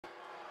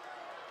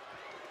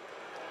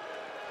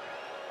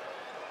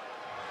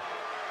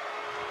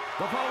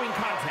The following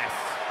contest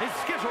is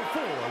scheduled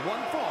for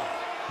one fall.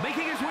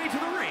 Making his way to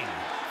the ring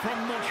from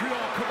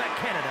Montreal, Quebec,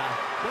 Canada,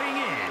 weighing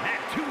in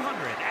at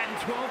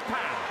 212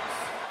 pounds,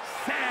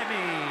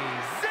 Sami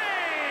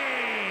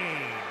Zayn!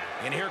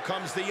 And here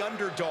comes the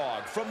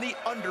underdog from the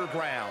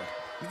underground.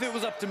 If it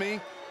was up to me,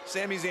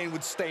 Sami Zayn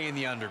would stay in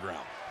the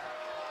underground.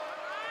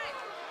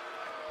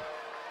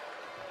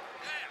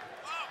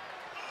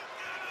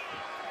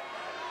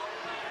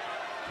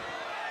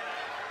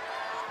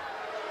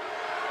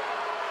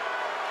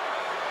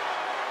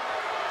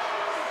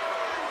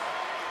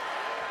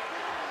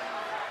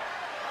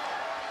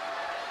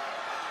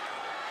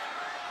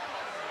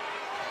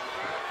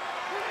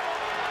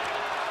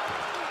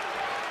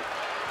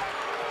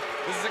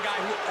 This is a guy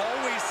who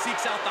always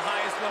seeks out the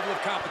highest level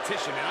of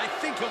competition, and I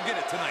think he'll get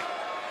it tonight.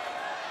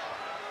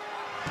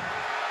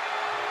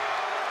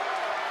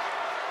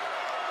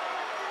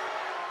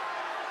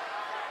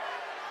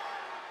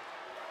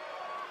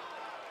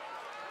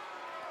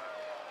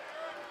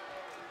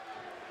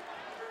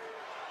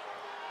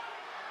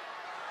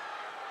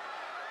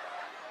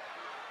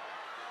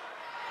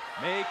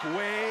 Make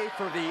way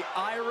for the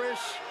Irish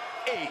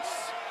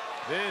Ace.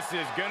 This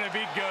is gonna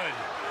be good.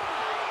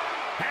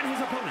 And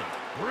his opponent,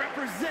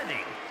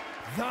 representing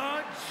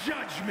the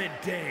Judgment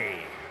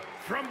Day,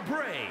 from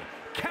Bray,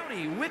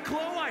 County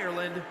Wicklow,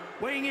 Ireland,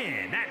 weighing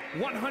in at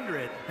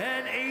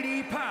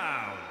 180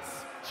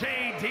 pounds,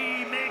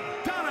 J.D.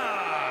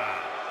 McDonagh!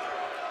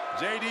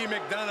 J.D.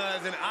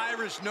 McDonagh is an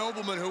Irish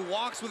nobleman who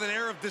walks with an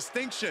air of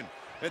distinction.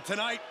 And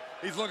tonight,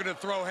 he's looking to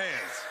throw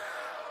hands.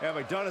 Yeah,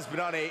 McDonagh's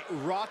been on a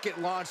rocket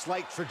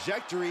launch-like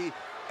trajectory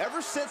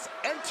ever since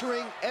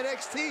entering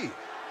NXT.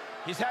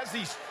 He has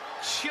these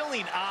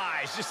chilling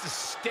eyes, just a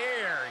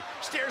stare.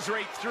 He stares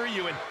right through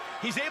you, and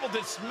he's able to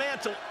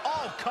dismantle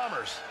all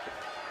comers.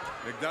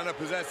 McDonagh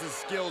possesses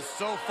skills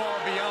so far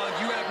beyond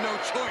you have no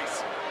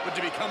choice but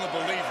to become a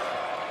believer.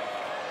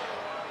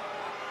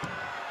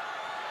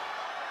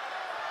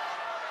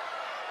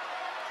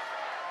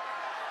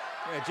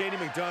 Yeah, J.D.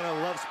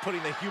 McDonagh loves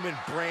putting the human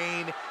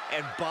brain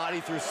and body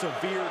through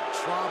severe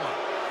trauma.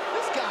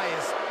 This guy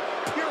is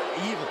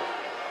pure evil.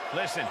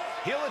 Listen,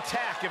 he'll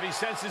attack if he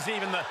senses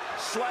even the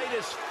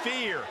slightest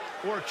fear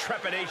or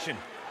trepidation.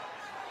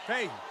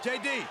 Hey,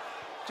 JD,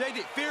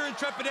 fear and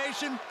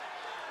trepidation?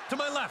 To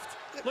my left,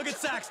 look at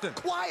Saxton.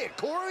 Quiet,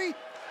 Corey!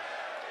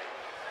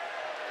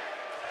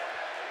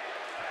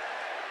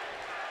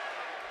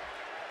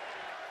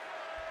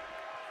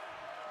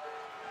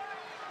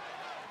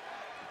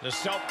 The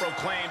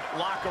self-proclaimed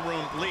locker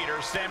room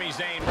leader, Sami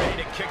Zayn,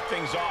 ready to kick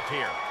things off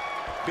here.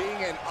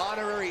 Being an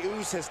honorary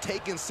Uce has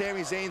taken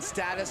Sami Zayn's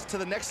status to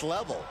the next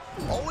level.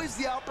 Always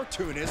the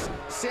opportunist,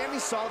 Sami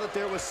saw that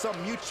there was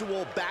some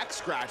mutual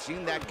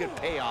back-scratching that could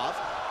pay off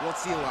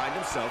once he aligned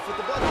himself with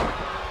the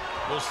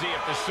Bloodline. We'll see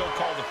if the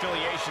so-called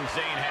affiliation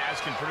Zayn has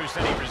can produce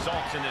any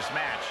results in this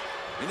match.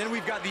 And then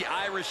we've got the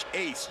Irish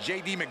Ace,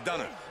 J.D.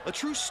 McDonagh, a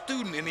true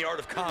student in the art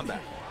of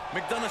combat.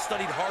 McDonagh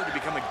studied hard to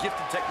become a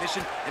gifted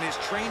technician and has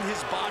trained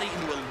his body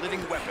into a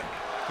living weapon.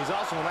 He's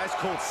also a nice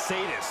cold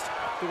sadist.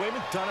 The way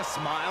McDonagh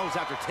smiles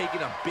after taking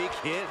a big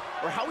hit,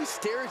 or how he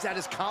stares at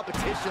his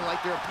competition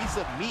like they're a piece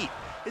of meat,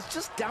 is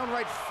just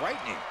downright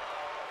frightening.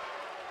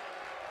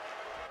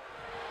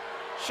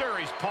 Sure,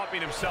 he's pumping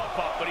himself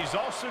up, but he's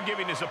also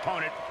giving his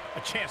opponent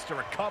a chance to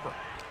recover.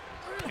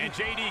 And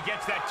JD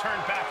gets that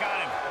turn back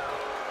on him.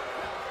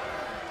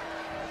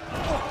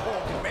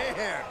 Oh,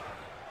 man!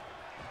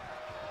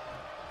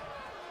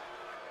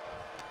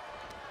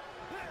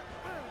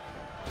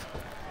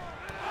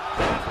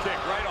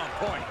 Kick right on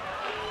point.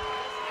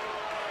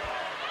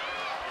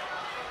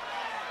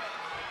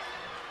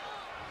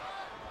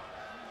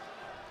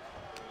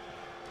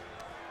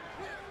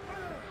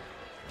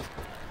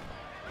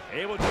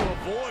 Able to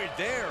avoid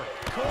there.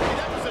 Corey,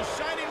 that was a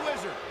shining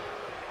wizard.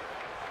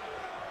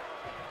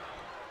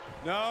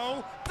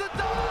 No. The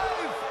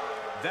dive!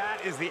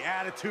 That is the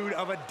attitude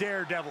of a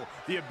daredevil.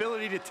 The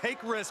ability to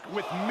take risk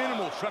with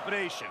minimal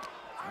trepidation.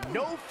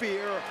 No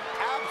fear,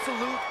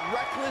 absolute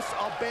reckless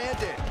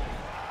abandon.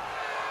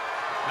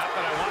 Not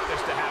that I want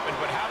this to happen,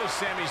 but how does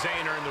Sami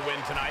Zayn earn the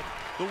win tonight?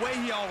 The way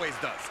he always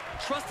does.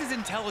 Trust his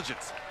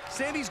intelligence.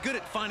 Sami's good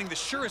at finding the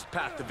surest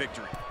path to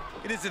victory.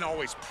 It isn't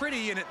always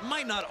pretty, and it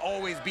might not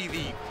always be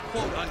the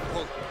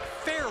quote-unquote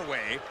fair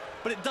way,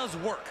 but it does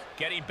work.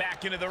 Getting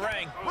back into the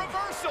ring.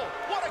 Reversal!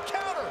 What a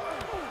counter!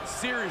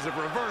 Series of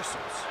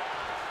reversals.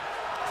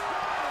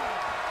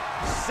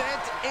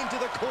 Sent into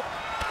the corner.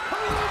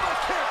 Haruba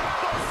kick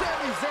by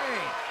Sami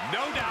Zayn.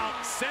 No doubt,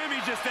 Sami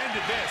just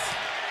ended this.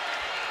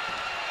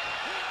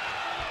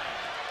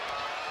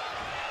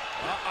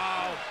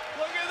 Uh-oh.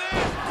 Look at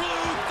this!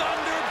 Blue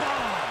Thunder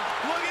Bomb!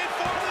 Looking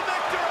for the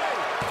victory!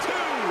 2!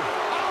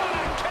 Oh,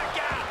 and a kick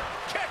out!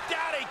 Kicked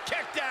out, he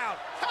kicked out!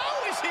 How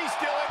is he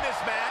still in this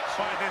match?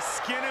 By the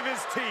skin of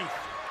his teeth.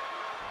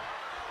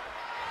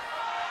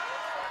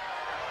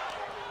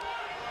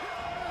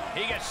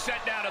 He gets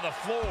sent down to the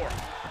floor.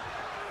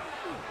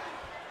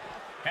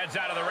 Heads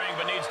out of the ring,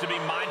 but needs to be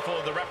mindful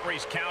of the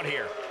referee's count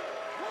here.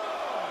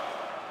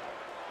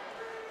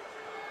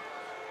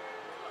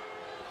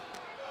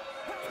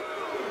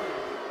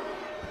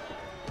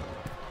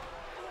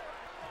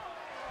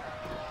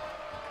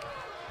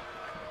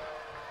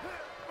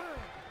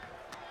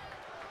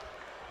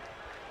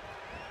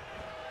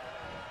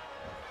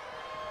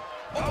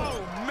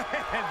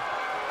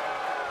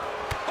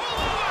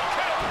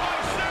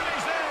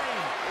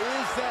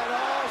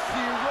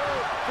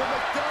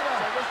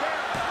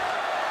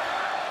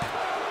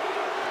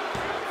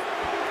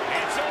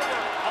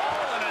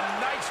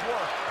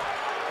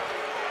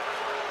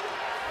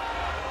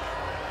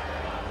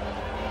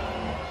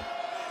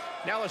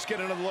 Well, let's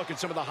get another look at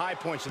some of the high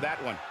points of that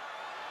one.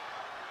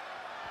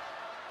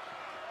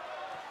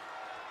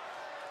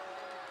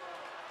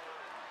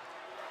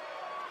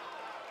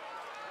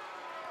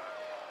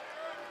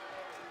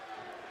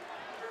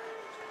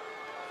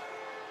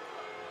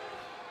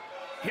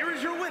 Here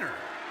is your winner,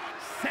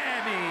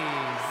 Sami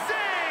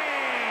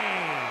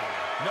Zayn.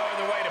 No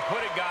other way to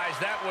put it, guys.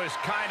 That was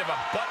kind of a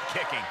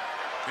butt-kicking.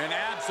 An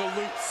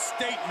absolute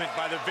statement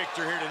by the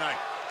victor here tonight.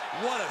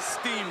 What a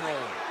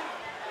steamroller.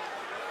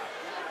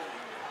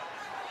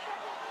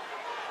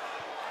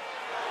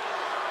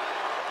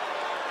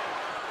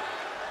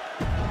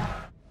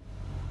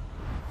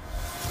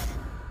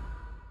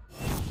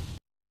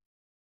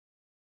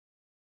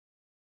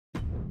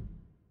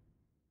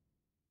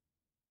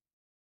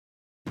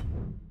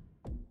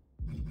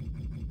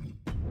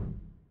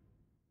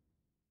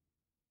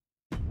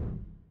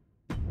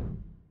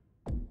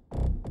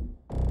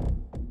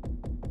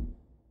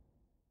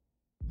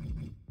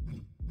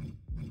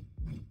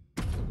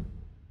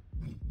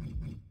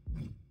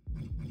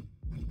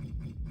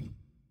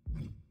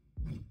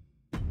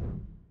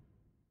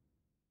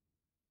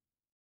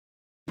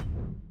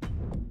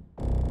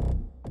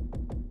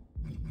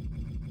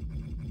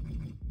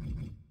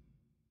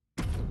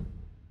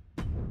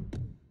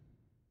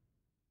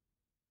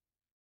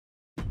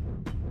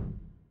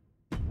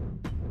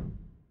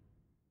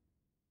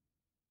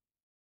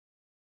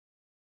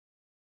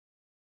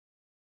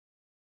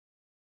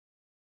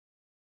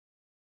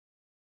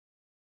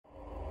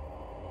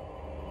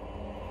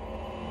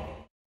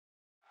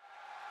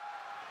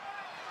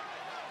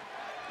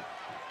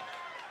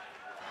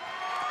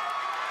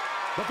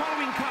 The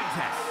following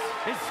contest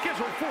is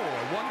scheduled for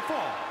one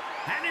fall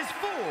and is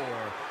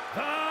for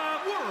the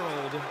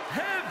World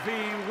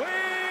Heavyweight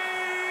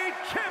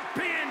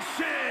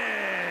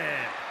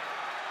Championship.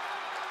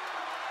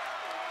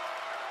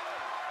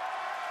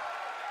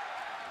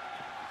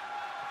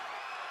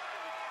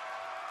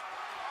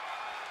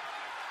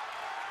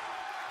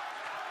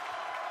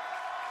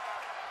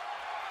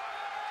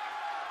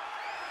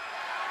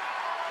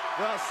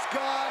 The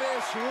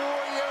Scottish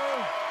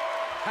Warrior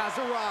has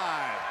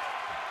arrived.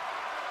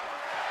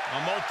 A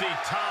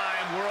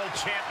multi-time world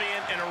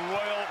champion and a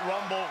Royal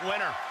Rumble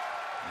winner.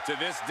 To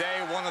this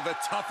day, one of the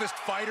toughest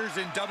fighters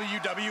in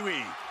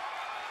WWE.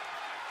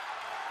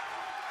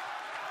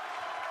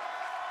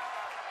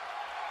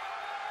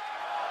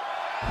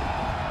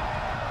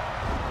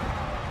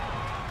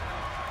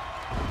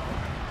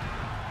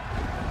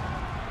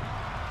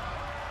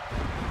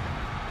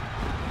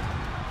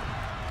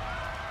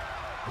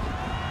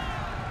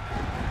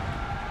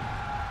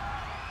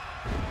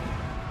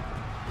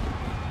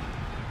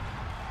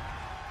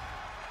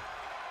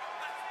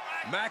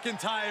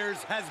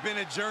 McIntyre's has been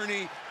a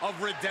journey of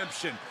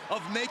redemption,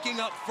 of making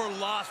up for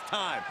lost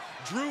time.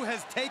 Drew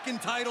has taken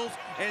titles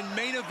and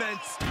main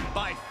events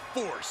by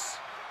force.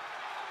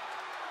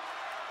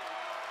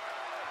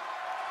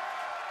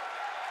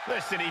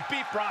 Listen, he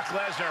beat Brock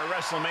Lesnar at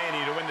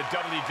WrestleMania to win the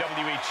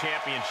WWE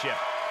Championship.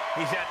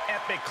 He's had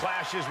epic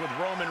clashes with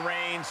Roman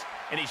Reigns,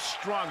 and he's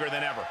stronger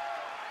than ever.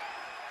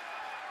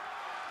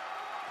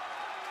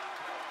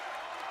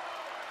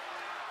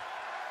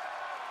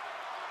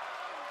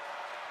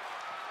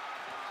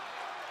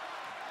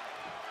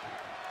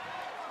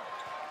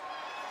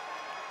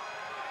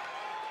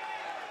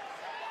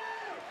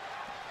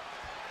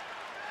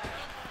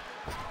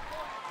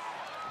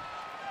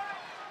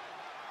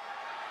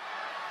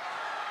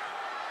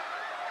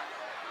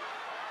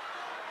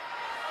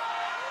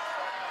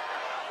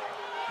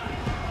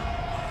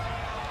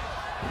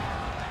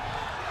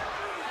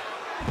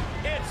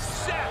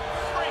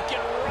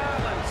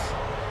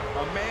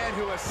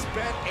 Who has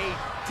spent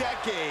a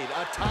decade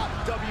atop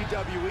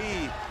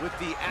WWE with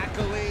the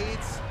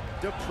accolades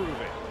to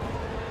prove it.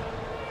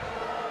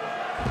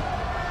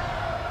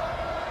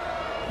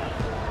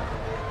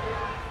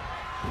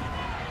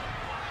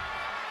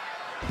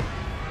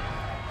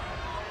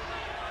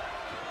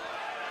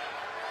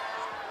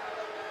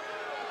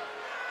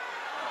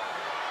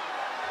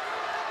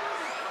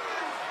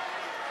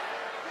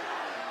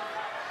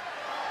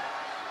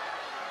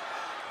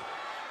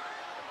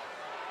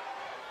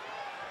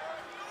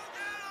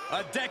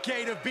 A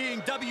decade of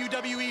being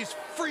WWE's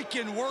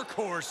freaking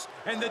workhorse,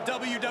 and the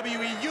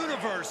WWE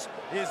Universe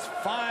is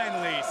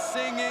finally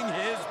singing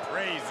his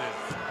praises.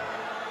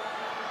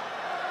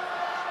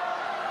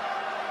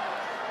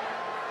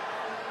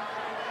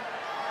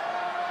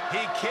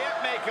 He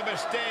can't make a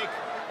mistake,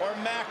 or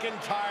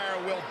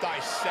McIntyre will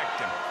dissect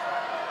him.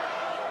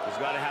 He's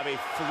got to have a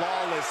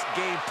flawless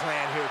game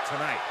plan here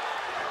tonight.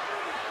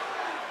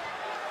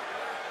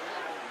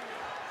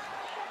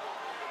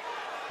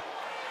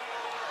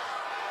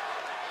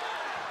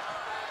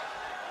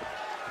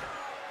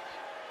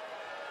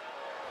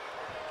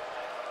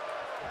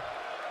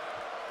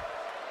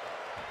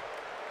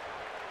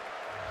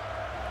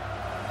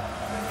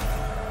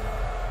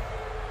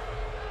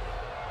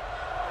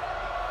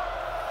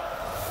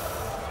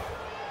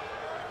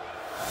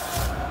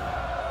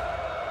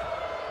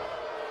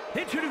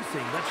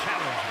 Introducing the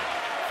challenger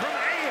from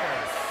Ayr,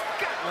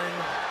 Scotland,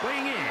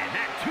 weighing in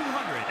at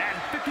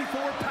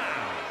 254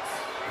 pounds,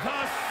 the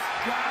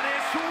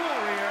Scottish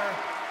Warrior,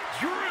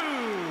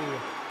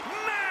 Drew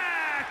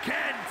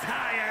McIntyre.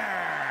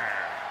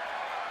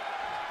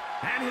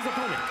 And his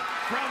opponent,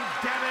 from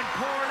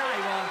Davenport,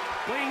 Iowa,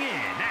 weighing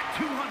in at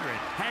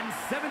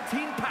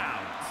 217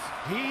 pounds,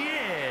 he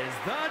is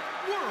the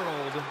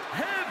World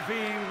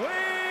Heavyweight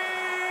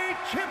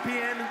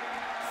Champion,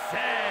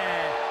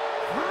 Seth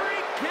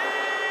freaking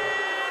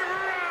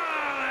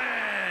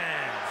Rollins.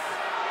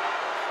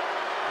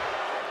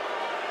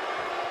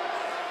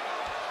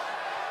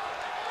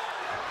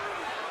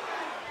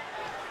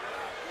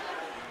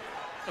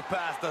 The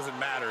past doesn't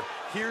matter.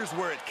 Here's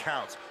where it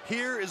counts.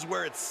 Here is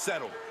where it's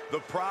settled. The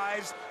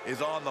prize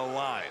is on the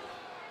line.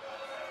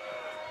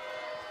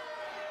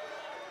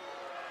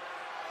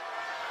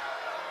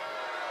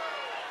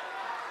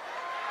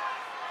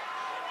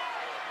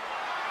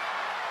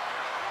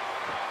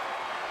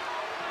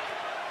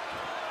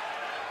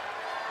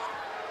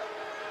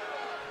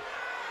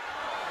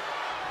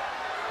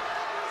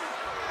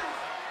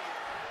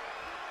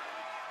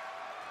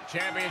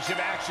 Championship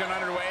action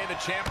underway. The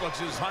champ looks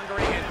as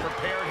hungry and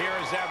prepared here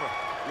as ever.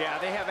 Yeah,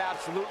 they have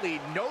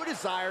absolutely no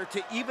desire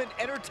to even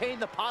entertain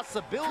the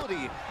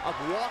possibility of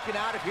walking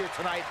out of here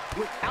tonight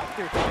without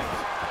their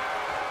title.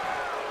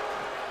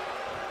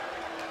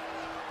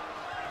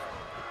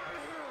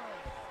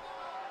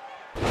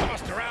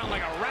 Tossed around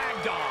like a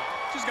rag doll.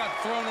 Just got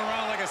thrown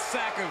around like a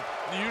sack of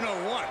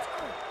you-know-what.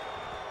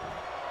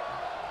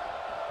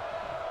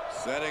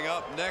 Setting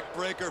up neck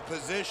breaker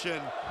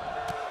position.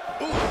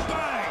 Ooh,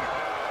 bang!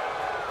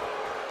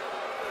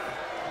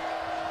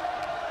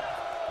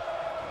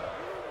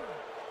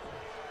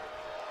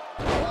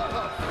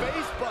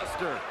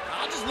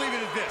 I'll just leave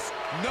it at this.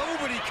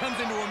 Nobody comes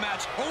into a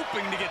match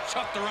hoping to get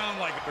chucked around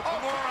like the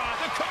Kimura.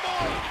 The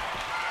Kimura!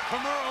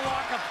 Kimura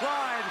lock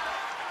applied.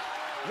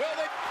 Will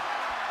they?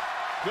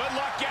 Good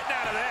luck getting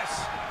out of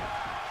this.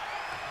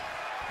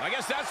 I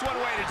guess that's one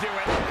way to do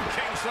it.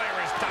 Kingslayer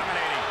is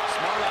dominating.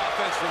 Smart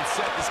offense from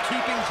Seth is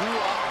keeping Drew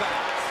off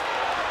balance.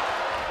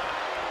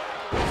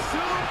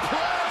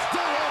 Suplex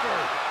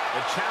delivered.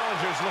 The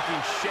challenger's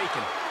looking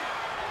shaken.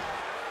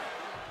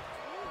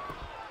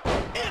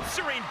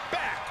 Answering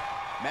back.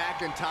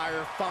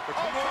 McIntyre thump. The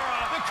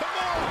Kimura!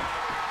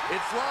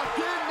 It's locked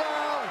in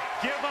now.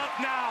 Give up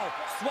now.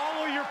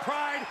 Swallow your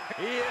pride.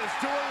 He is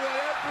doing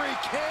whatever he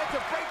can to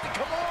break the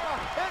Kimura,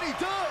 and he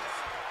does.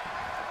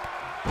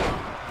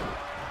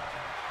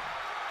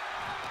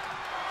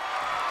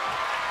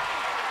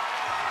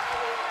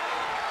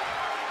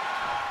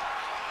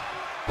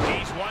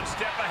 He's one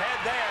step ahead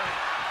there.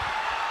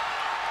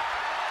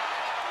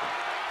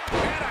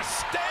 And a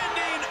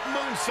standing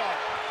moonsault.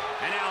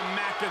 And now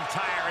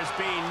McIntyre is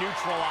being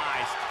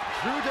neutralized.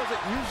 Drew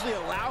doesn't usually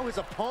allow his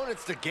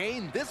opponents to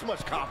gain this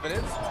much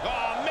confidence.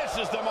 Oh,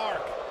 misses the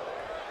mark.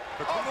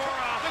 The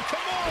Kimura. The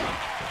Kimura.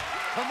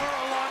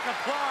 Kimura lock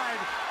applied.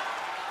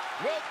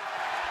 Well,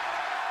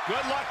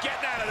 good luck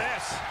getting out of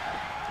this.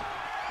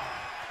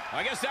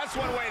 I guess that's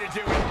one way to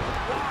do it.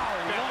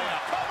 Wow.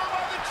 Cover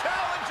by the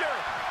challenger.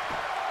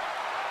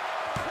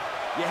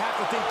 You have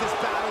to think this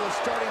battle is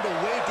starting to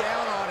weigh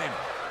down on him.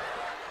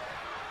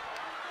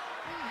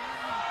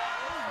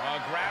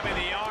 Grabbing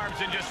the arms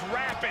and just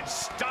rapid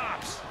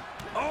stops.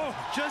 Oh,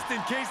 just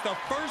in case the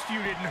first few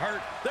didn't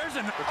hurt, there's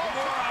an... The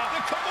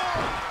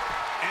Kimura!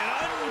 An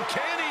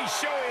uncanny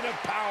showing of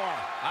power.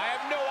 I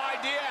have no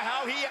idea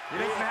how he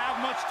doesn't have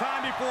much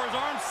time before his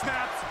arm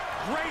snaps.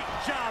 Great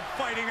job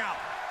fighting out.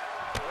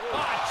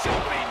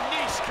 Jumping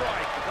knee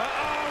strike.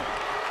 Uh-oh.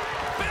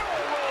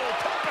 Barrel roll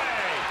tope.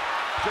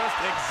 Just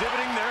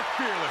exhibiting their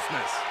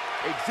fearlessness.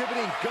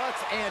 Exhibiting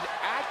guts and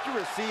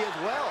accuracy as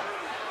well.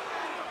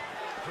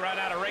 Run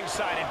out of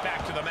ringside and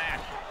back to the mat.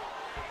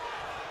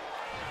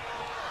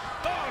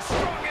 Oh,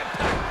 strong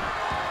impact.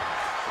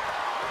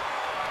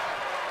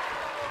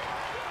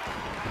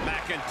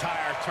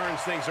 McIntyre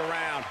turns things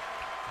around.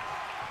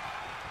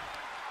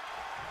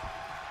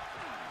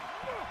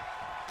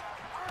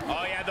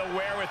 Oh, he had the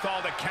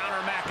wherewithal to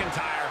counter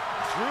McIntyre.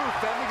 Drew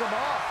fending him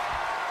off.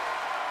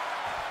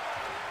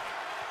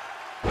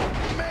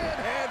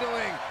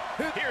 Manhandling.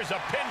 Here's a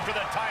pin for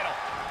the title.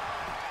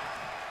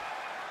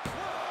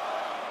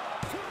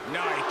 No,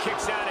 he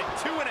kicks out at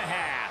 2.5.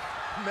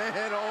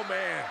 Man, oh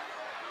man.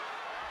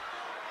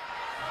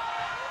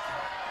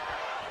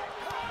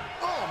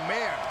 Oh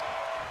man.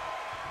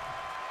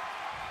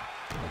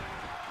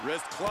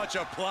 Wrist clutch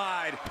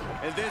applied,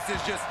 and this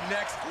is just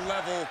next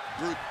level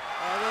brute.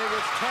 I think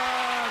it's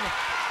time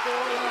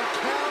for the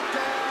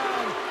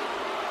countdown.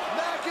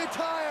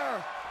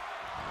 McIntyre.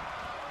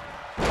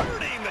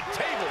 Turning the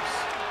tables.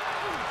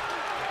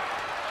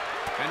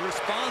 And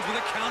responds with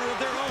a counter of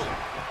their own.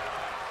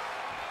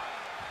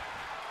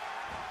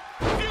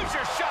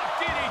 Future shock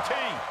DDT.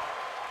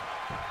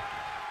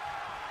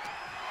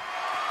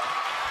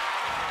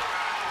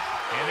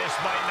 And this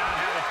might not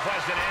have a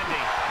pleasant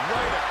ending.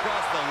 Right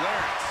across the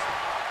larynx.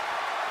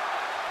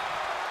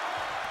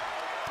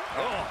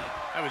 Oh,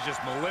 that was just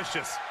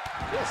malicious.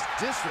 Just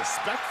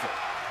disrespectful.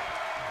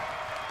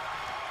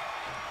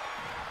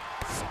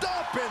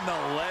 in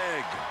the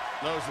leg.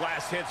 Those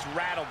last hits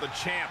rattled the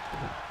champ.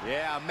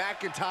 Yeah,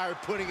 McIntyre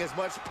putting as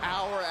much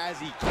power as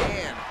he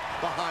can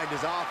behind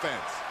his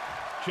offense.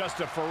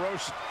 Just a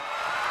ferocious...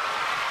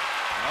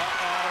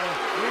 Uh-oh.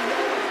 We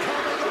know what's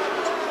coming up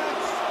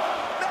next.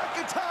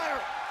 McIntyre.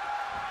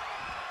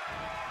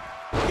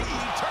 He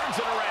turns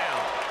it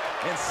around.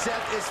 And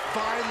Seth is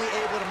finally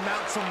able to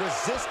mount some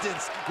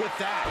resistance with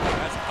that.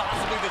 That's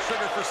possibly the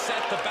trigger for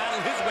Seth to battle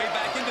his way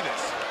back into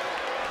this.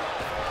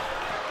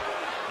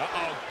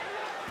 Uh-oh.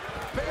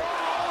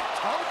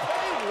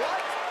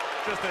 What?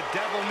 Just a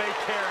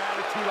devil-may-care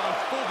attitude on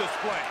full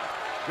display.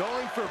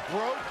 Going for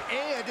broke,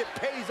 and it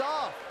pays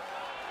off.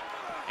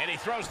 And he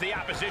throws the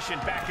opposition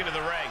back into the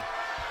ring.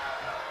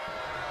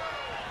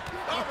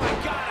 Oh, my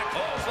God, a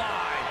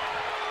clothesline.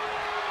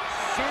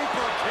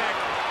 Super kick.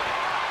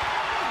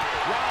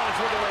 Rollins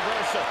with a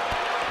reversal.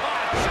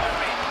 Oh,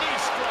 jumping knee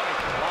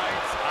strike.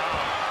 Lights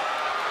out.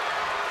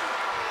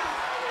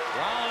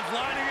 Rollins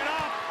lining it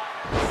up.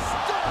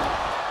 Stop!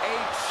 A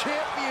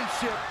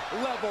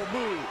championship-level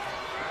move.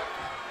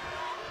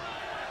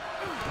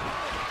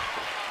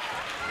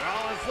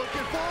 Rollins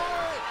looking for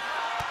it.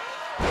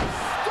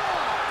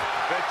 Stop!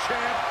 The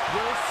champ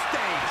will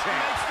stay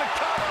champ. Makes the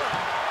cover.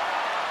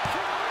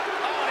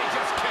 Oh, and he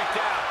just kicked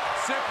out.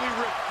 Simply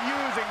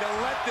refusing to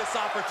let this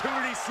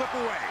opportunity slip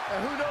away.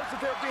 And who knows if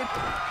they're being...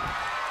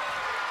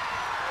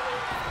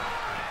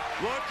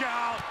 Look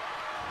out.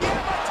 Yeah,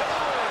 my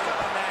toes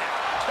on that.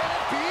 Can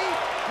it be?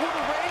 Will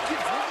the reign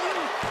continue?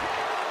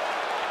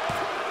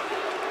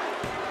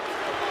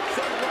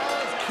 Seth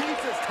Rollins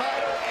keeps his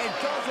title and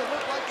doesn't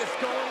look like it's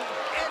going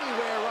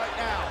anywhere right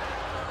now.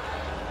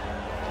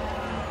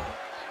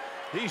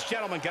 These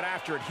gentlemen got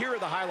after it. Here are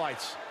the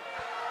highlights.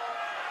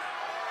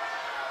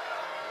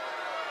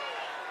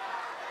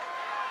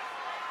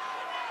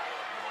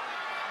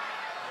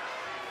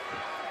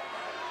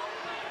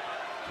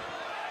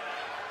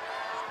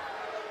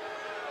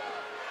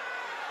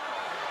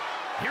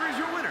 Here is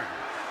your winner,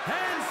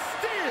 and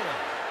still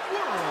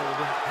World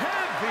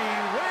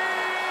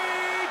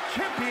Heavyweight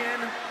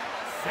Champion,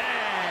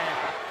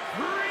 Seth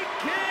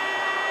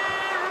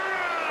freaking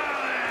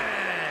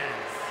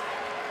Rollins.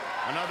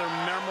 Another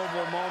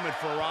memorable moment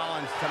for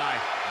Rollins tonight.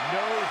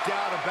 No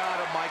doubt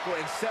about it, Michael.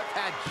 And Seth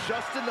had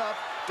just enough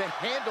to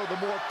handle the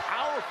more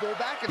powerful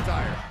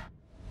McIntyre.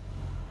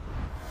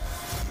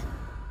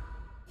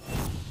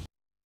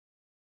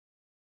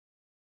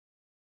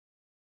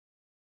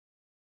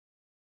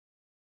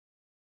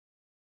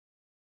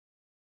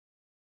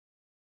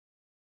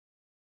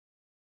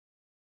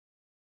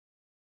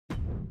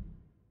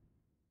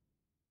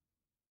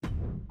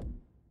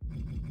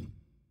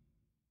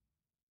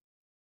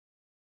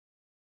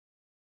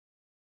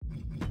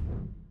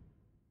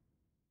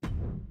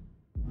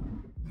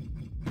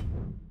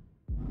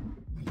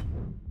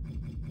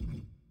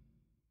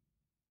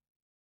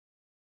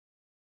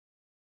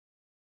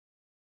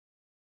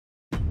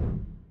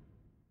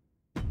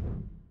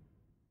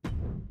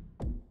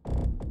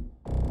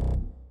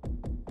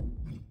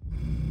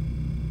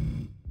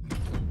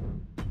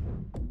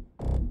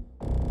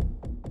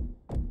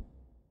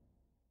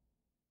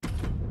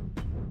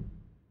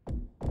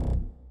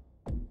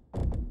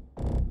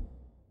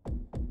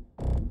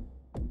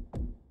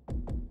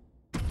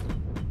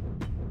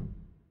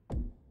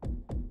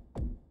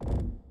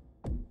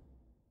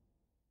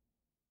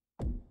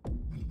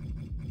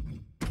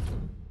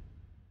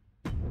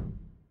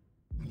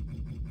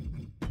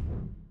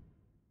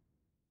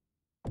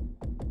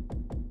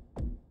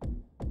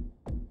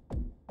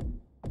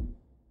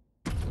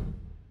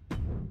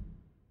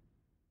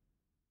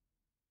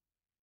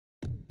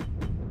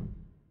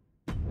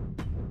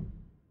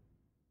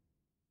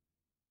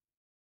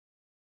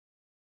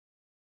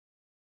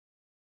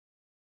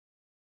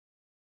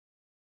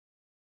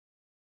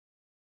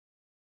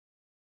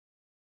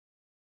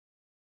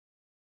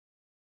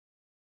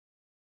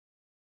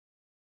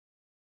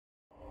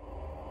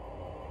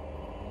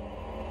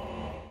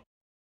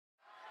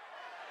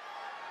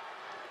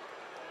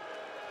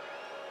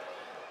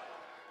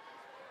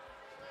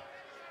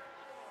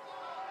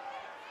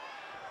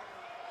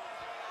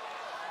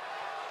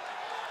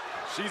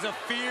 She's a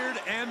feared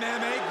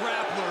MMA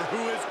grappler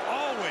who is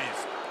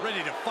always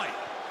ready to fight.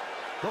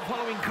 The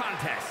following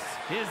contest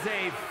is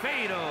a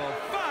fatal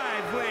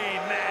five-way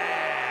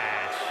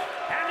match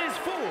and is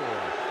for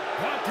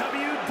the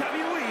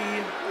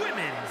WWE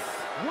Women's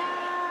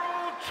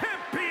World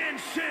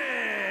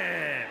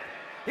Championship.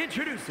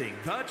 Introducing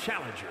the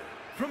challenger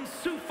from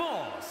Sioux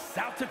Falls,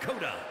 South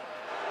Dakota,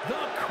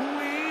 the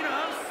Queen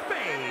of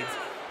Spades,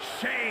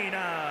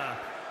 Shayna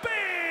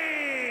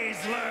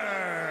Baszler.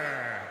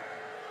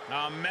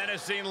 A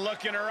menacing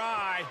look in her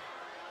eye.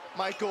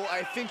 Michael,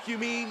 I think you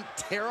mean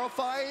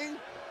terrifying?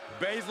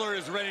 Baszler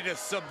is ready to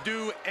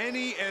subdue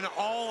any and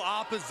all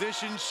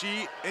opposition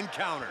she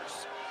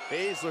encounters.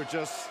 Baszler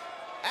just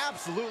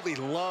absolutely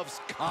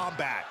loves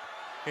combat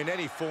in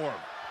any form.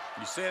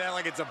 You say that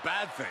like it's a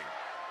bad thing.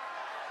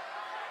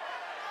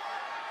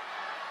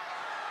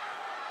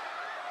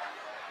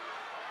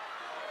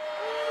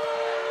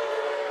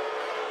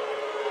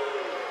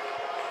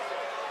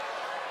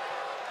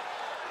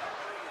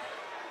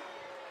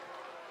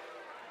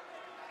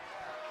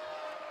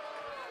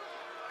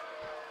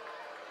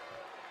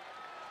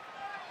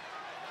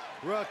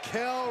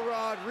 Raquel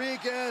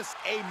Rodriguez,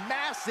 a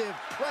massive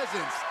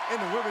presence in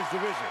the women's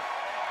division.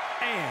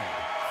 And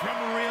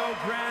from Rio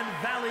Grande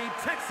Valley,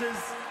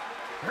 Texas,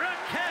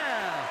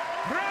 Raquel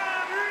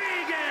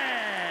Rodriguez.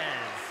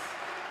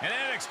 In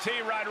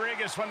NXT,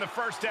 Rodriguez won the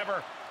first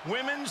ever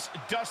Women's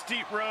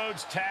Dusty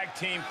Rhodes Tag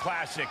Team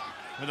Classic.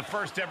 We're the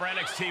first ever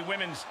NXT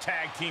Women's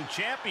Tag Team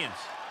Champions.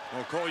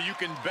 Well, Cole, you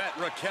can bet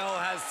Raquel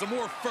has some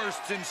more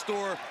firsts in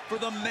store for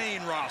the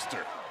main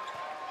roster.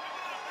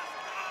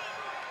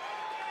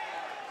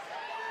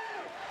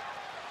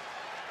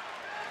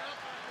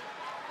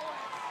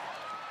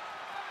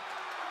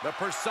 The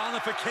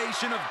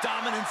personification of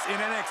dominance in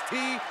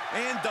NXT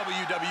and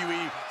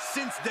WWE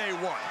since day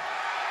one.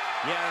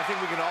 Yeah, I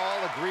think we can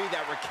all agree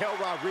that Raquel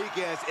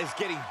Rodriguez is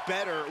getting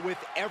better with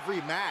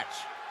every match.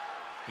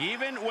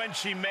 Even when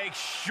she makes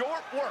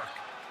short work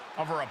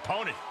of her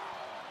opponent.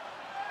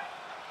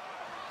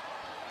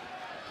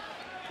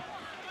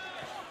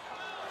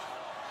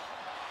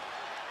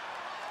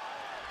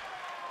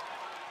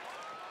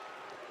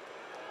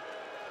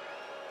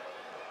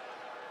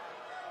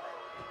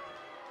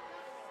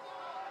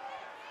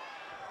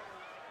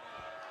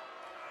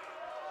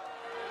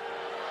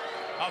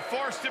 A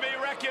force to be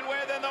reckoned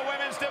with in the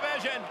women's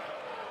division.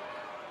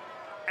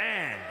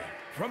 And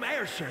from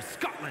Ayrshire,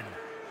 Scotland,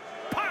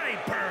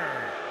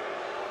 Piper.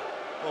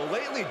 Well,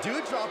 lately,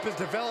 Doudrop has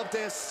developed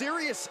a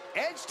serious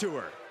edge to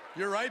her.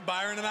 You're right,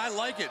 Byron, and I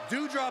like it.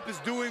 Doudrop is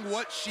doing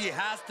what she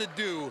has to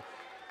do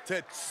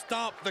to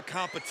stop the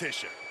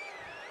competition.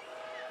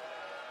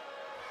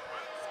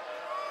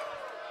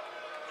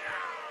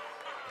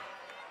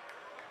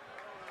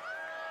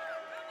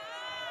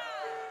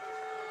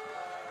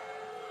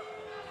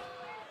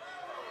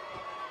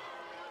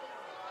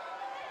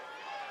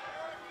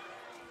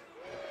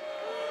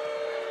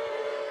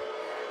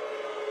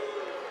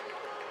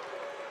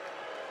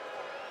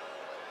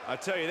 I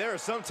tell you, there are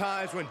some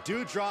times when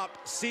Doudrop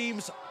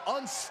seems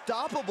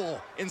unstoppable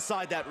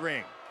inside that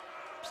ring.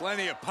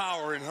 Plenty of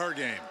power in her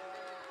game.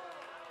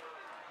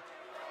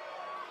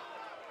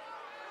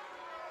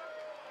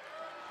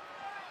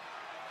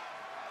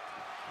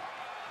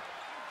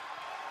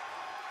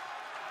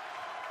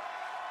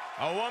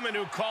 A woman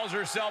who calls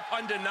herself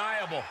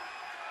undeniable.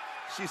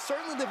 She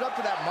certainly lived up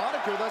to that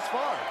moniker thus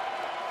far.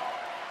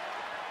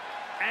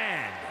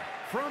 And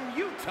from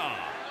Utah,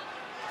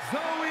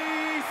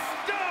 Zoe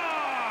Stark.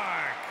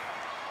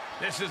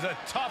 This is a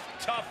tough,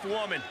 tough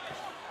woman.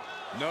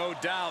 No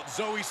doubt.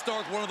 Zoe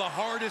Stark, one of the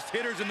hardest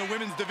hitters in the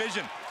women's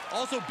division.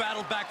 Also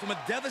battled back from a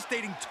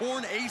devastating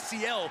torn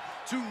ACL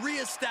to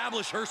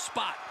reestablish her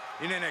spot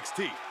in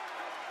NXT.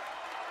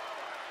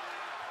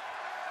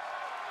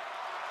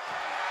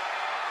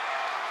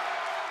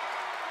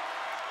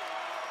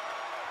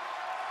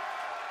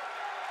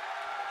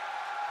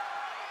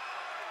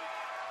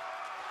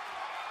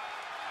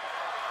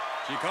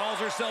 She calls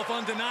herself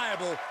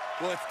undeniable.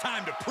 Well, it's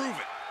time to prove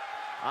it.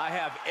 I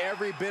have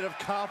every bit of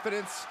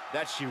confidence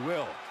that she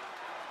will.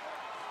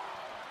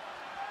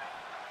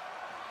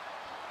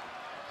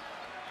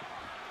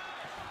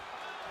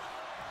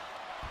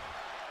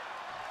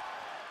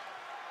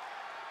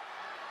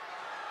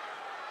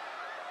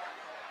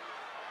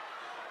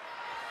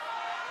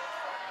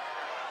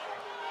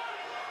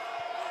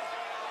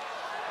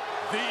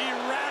 The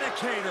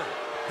Eradicator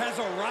has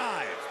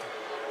arrived.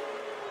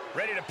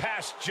 Ready to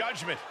pass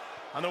judgment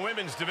on the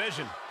women's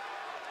division.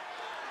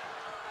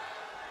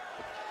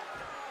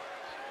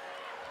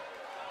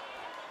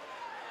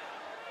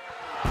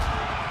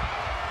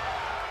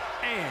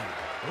 And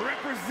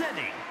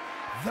representing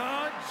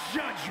the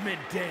Judgment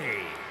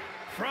Day,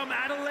 from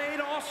Adelaide,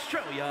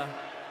 Australia,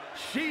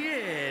 she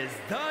is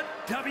the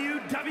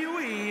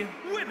WWE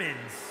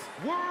Women's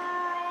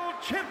World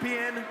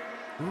Champion,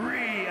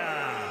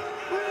 Rhea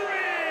Ripley.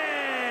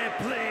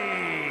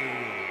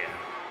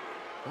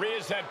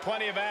 Rhea's had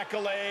plenty of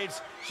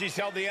accolades. She's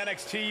held the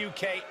NXT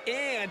UK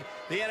and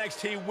the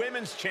NXT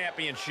Women's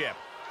Championship.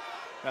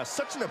 Now,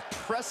 such an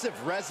impressive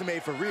resume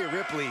for Rhea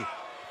Ripley,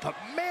 but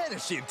man,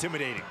 is she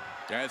intimidating.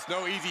 Yeah, it's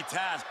no easy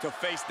task to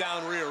face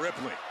down Rhea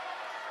Ripley.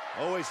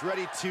 Always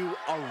ready to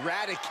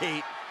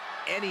eradicate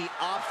any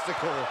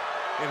obstacle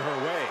in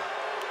her way.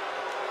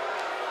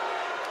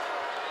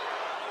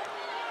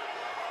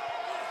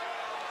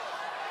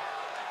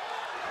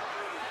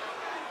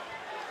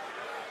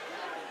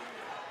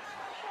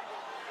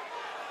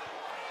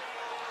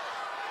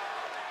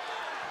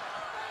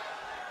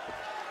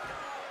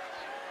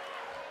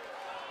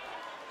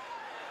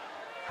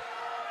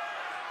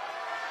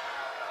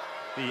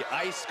 The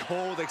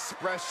ice-cold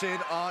expression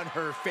on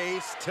her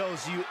face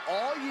tells you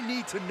all you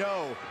need to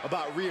know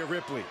about Rhea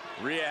Ripley.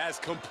 Rhea has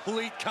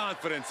complete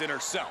confidence in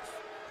herself.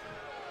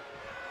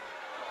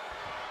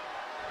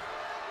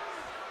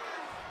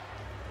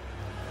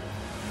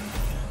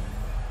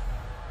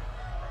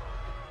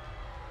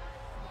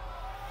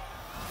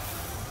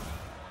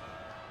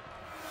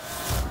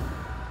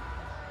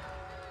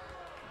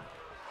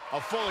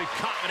 A fully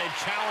confident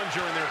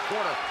challenger in their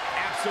corner.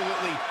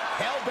 Absolutely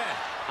hell-bent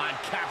on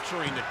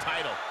capturing the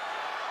title.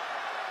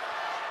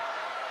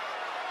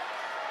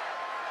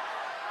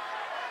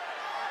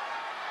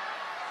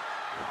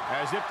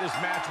 As if this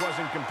match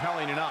wasn't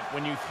compelling enough.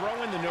 When you throw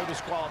in the no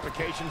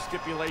disqualification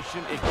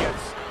stipulation, it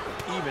gets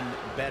even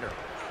better.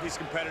 These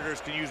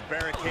competitors can use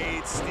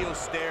barricades, steel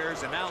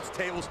stairs, announce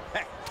tables,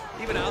 heck,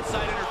 even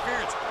outside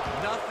interference.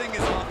 Nothing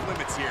is off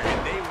limits here,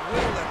 and they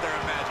will let their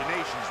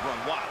imaginations run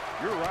wild.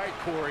 You're right,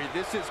 Corey.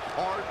 This is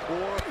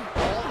hardcore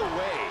all the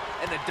way,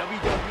 and the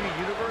WWE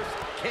Universe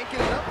can't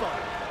get enough of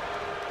it.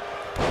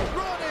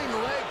 Running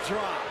leg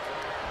drop.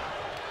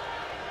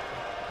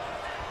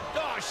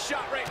 Oh,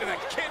 shot right to the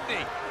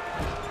kidney.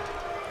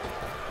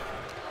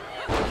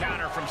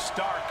 Counter from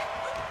Stark.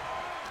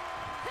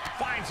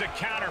 Finds a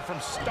counter from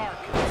Stark.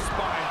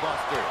 Spine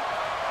buster.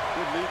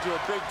 Could lead to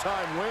a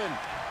big-time win.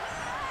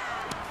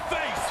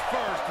 Face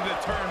first in the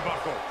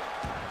turnbuckle.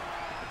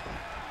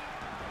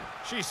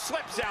 She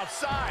slips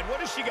outside. What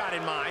has she got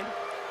in mind?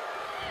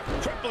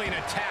 Crippling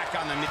attack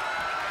on the knee.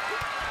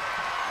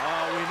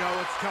 Oh, we know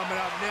what's coming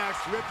up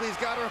next. Ripley's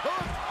got her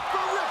hooked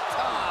for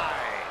riptide.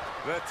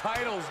 The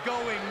title's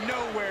going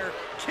nowhere.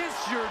 Kiss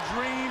your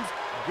dreams.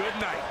 Good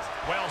night.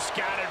 Well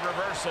scouted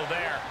reversal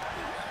there.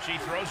 She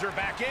throws her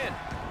back in.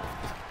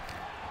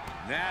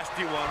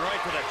 Nasty one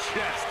right to the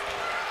chest.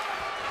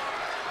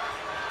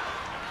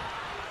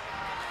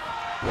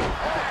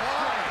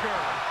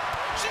 Backbreaker.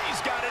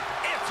 She's got an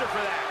answer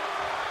for that.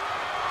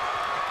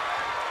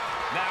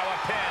 Now a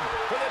pin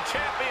for the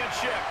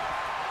championship.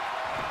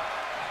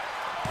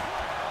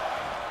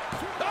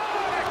 Oh,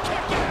 a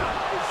kick out.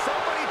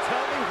 Somebody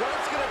tell me what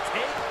it's going to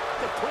take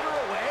to put her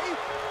away?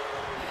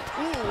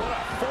 Ooh, what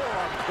a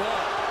forearm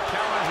club.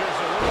 Challenger's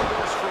a little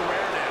worse for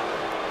wear now.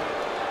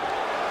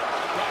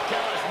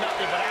 Raquel has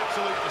nothing but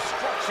absolute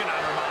destruction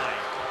on her mind.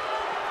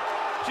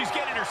 She's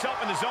getting herself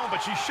in the zone,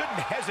 but she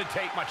shouldn't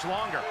hesitate much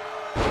longer.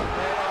 And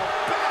a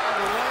bad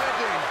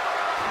landing.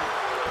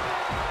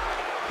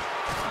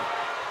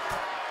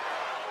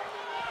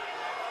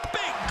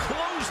 Big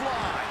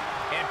clothesline.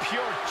 And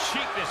pure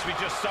cheapness we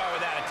just saw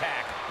with that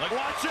attack. Look,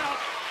 watch out.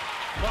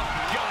 Oh,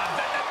 God,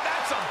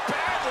 that's a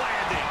bad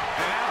landing.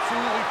 An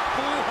absolutely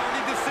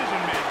foolhardy decision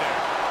made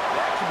there.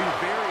 That could be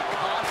very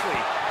costly.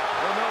 I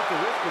don't know if the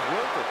risk is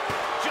worth it.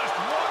 Just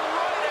one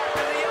run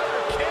after the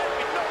other, kid.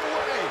 No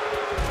way.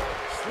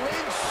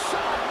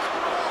 Slingshot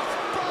cross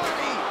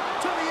body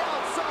to the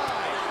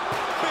outside.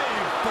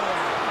 Big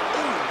forearm.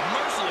 Ooh,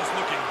 merciless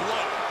looking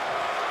blow.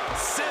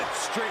 Sent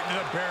straight into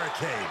the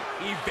barricade.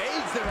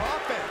 Evades their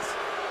offense.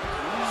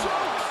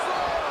 Choke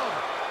slam.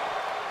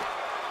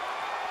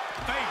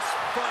 Face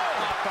front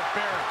off the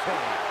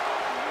barricade.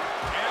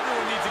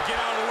 Everyone needs to get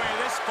out of the way of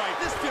this fight.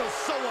 This feels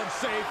so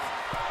unsafe.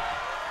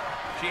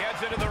 She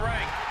heads into the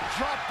ring.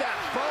 Drop that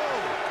bow.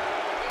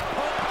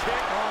 Pump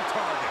kick on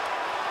target.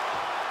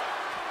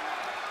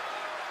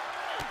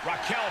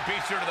 Raquel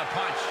beats her to the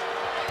punch.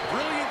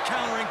 Brilliant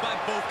countering by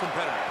both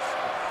competitors.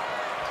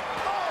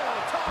 Oh,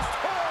 tossed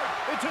hard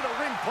into the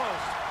ring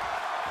post.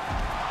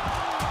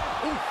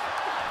 Oof.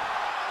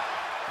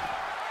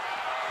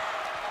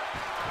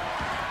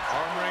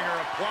 Arm wringer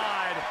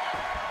applied.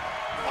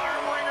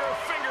 Arm wringer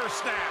finger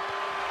snap.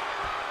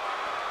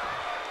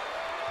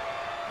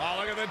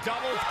 Oh, look at the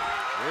double.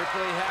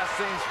 Ripley has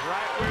things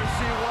right where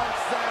she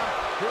wants them.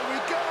 Here we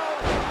go.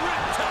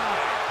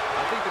 Riptide.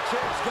 I think the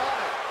champ's got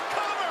it.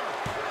 Cover.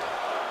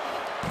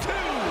 Two.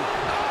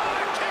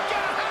 Oh, a kick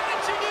out. How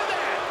did she do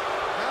that?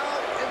 How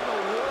in the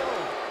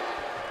world?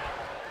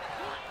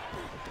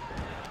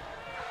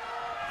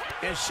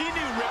 And she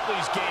knew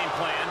Ripley's game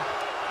plan.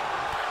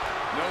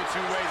 No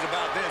two ways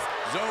about this.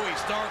 Zoe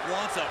Stark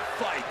wants a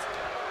fight.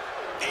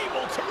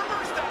 Able to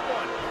reverse that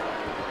one.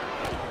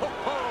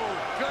 Oh,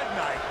 good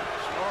night.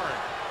 Sorry.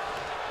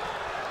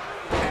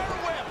 Air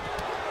whip.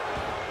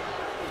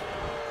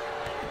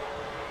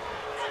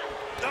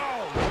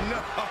 Oh, no.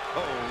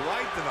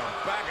 Right to the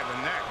back of the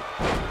neck.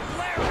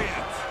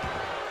 Lariat.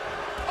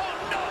 Oh,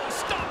 no.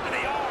 Stop to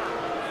the arm.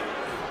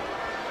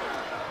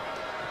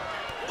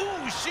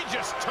 Ooh, she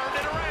just turned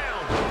it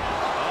around.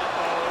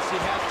 Uh-oh, she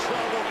has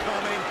trouble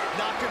coming.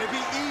 Not going to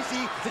be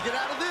easy to get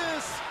out of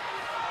this.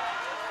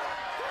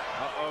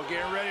 Uh-oh,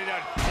 get ready to...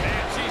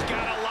 Man, she's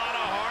got a lot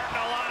of heart and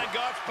a lot of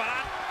guts, but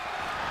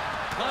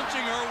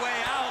Punching her way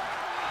out.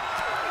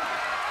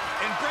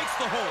 And breaks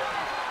the hold.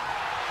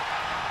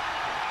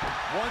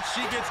 Once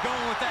she gets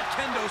going with that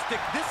kendo stick,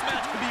 this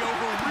match could be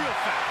over real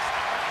fast.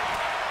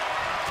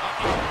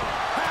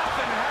 Half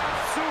and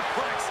half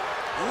suplex.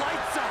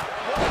 Lights out.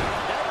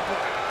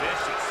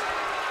 vicious.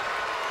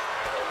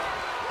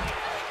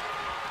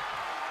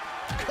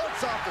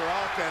 Cuts off their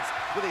offense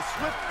with a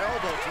swift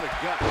elbow to the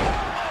gut.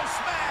 Oh,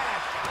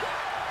 smash!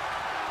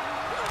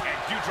 And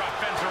Dewdrop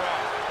fends her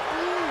off.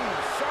 Ooh,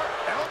 sharp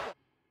elbow.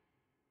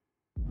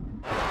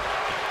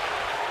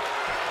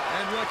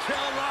 And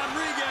Raquel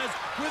Rodriguez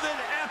with an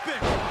epic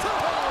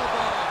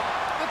Bomb.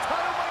 The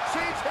title might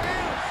change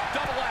hands.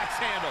 Double axe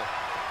handle.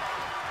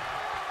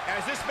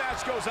 As this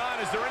match goes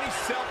on, is there any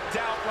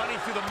self-doubt running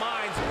through the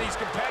minds of these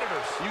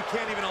competitors? You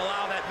can't even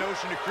allow that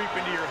notion to creep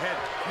into your head.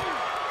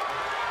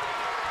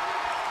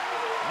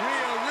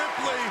 Rhea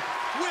Ripley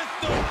with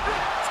the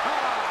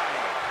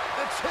Riptide.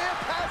 The champ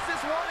has this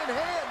one in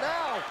hand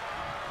now.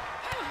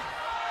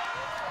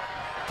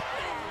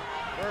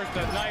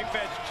 the knife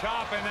edge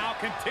chop, and now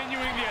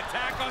continuing the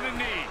attack on the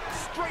knee.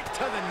 Straight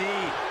to the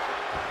knee.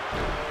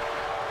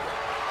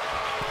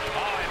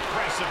 Oh,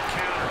 impressive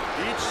counter.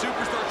 Each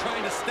superstar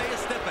trying to stay a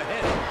step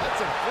ahead.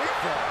 That's a free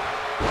fall.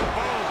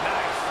 Boom,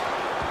 nice.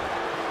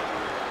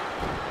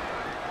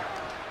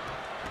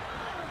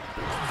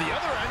 The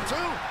other end,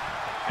 too.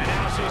 And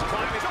now she's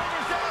climbing.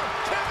 Shoulders down.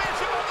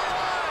 Championship on the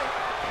line.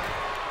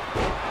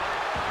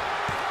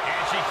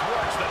 And she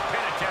thwarts the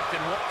pin attempt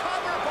and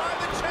Cover by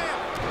the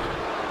champ.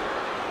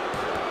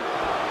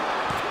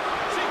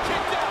 She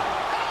kicked out.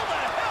 How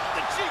the hell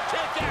did she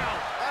kick out?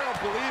 I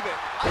don't believe it.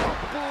 I don't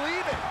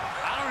believe it.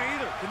 I don't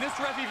either. Can this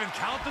ref even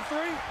count to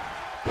 3?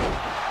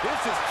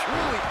 This is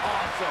truly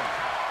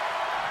awesome.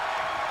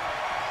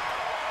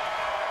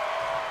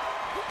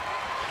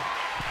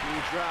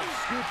 Drop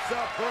scoops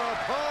up her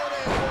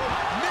opponent.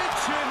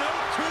 Mission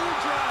 2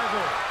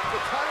 driver. The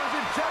title's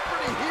in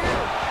jeopardy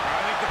here. I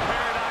think the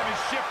paradigm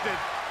has shifted.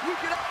 You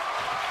can.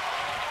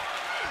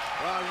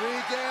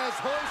 Rodriguez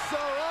hoists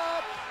her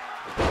up.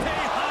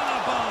 Tejana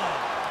bomb.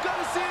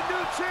 Gonna see a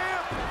new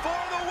champ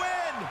for the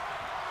win.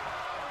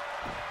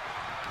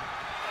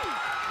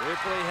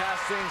 Ripley has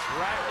things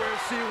right where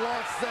she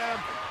wants them.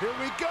 Here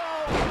we go.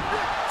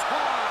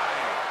 Riptide.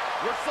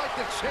 Looks like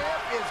the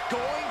champ is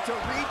going to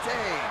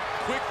retain.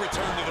 Quick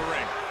return to the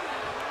ring.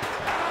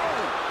 Ow!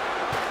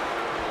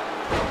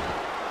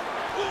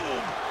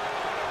 Boom.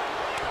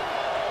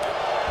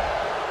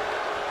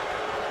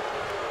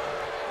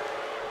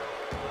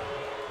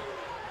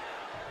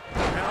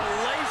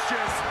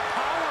 Hellacious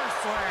power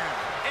slam.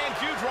 And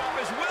Doudrop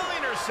is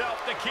willing herself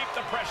to keep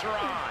the pressure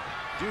on.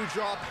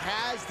 Doudrop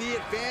has the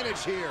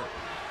advantage here.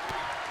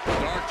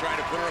 Dark trying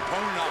to put her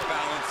opponent off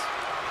balance.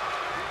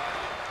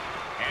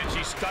 And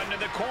she's stunned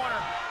in the corner.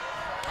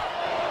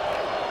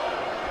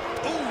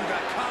 Ooh,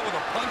 got caught with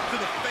a punch to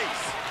the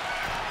face.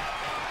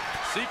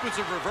 Sequence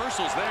of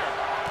reversals there.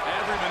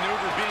 Every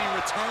maneuver being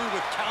returned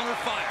with counter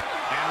fire.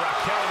 And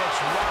Raquel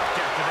looks rocked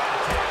after that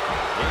attack.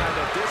 And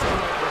at this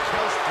point,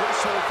 Raquel's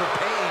threshold for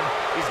pain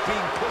is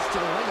being pushed to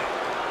the limit.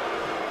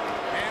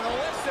 And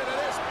listen to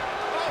this.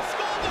 Oh,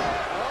 shoulder!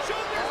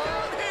 Shoulders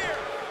down here!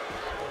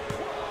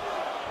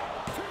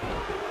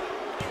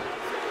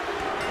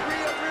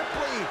 Rhea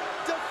Ripley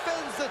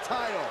defends the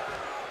title.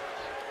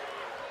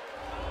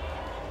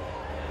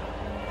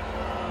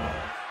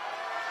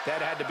 That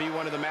had to be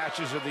one of the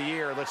matches of the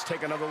year. Let's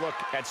take another look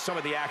at some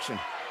of the action.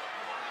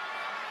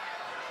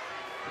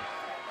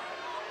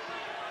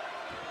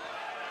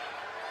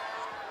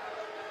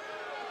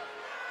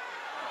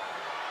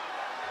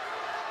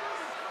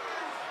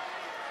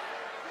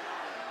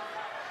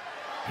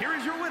 Here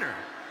is your winner,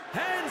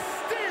 and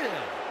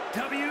still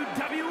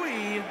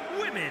WWE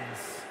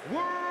Women's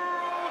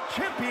World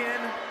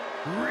Champion,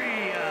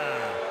 Rhea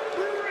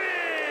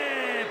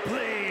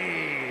Ripley.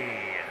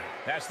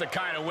 That's the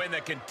kind of win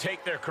that can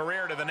take their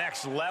career to the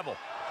next level.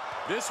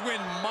 This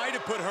win might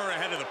have put her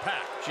ahead of the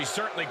pack. She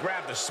certainly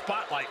grabbed the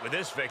spotlight with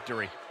this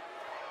victory.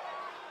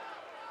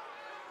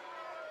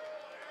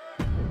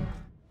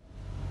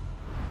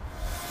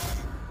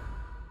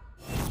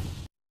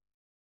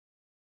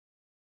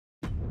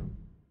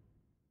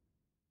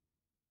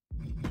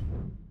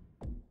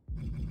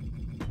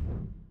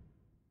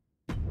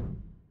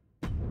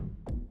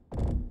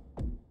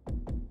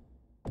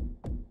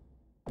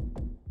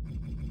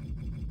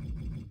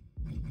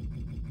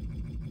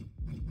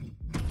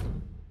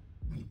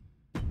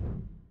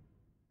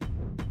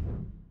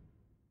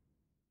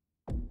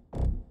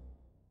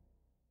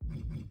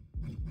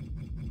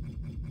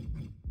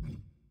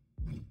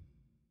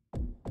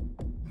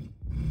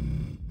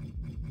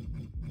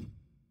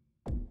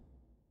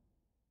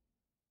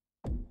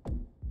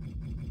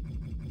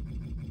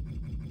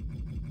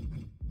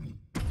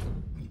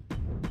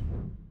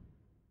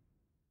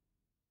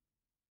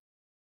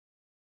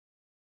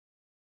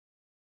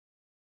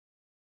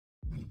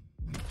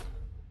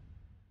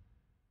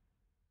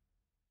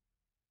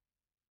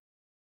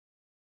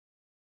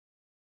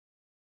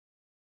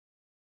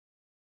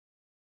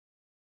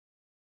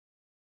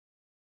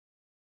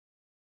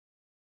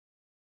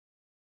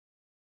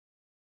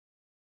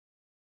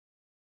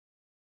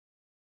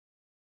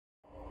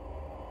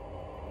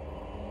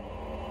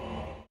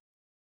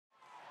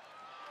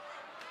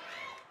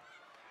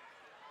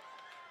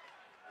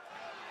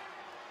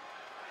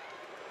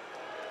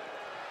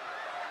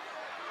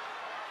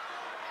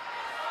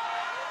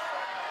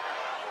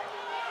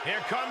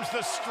 Here comes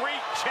the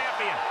Street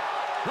Champion.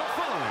 The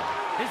following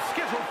is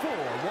scheduled for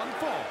one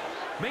fall,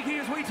 making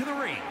his way to the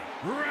ring,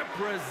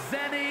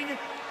 representing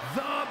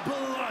the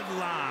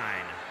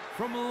Bloodline.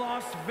 From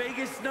Las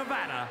Vegas,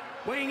 Nevada,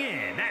 weighing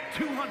in at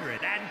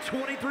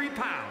 223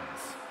 pounds,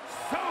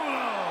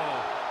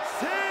 Solo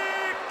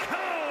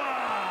Sikoa.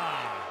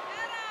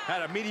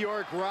 Had a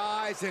meteoric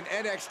rise in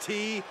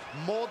NXT,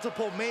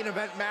 multiple main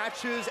event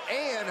matches,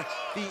 and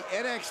the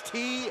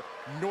NXT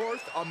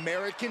North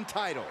American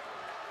title.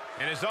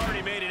 And has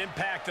already made an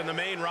impact on the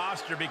main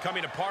roster,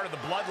 becoming a part of the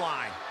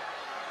Bloodline.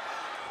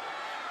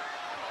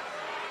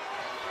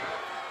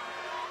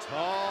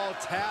 Tall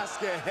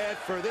task ahead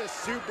for this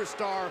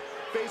superstar,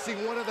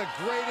 facing one of the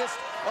greatest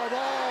of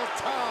all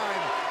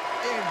time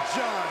in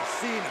John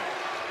Cena.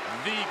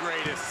 The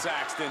greatest,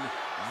 Saxton.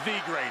 The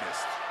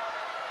greatest.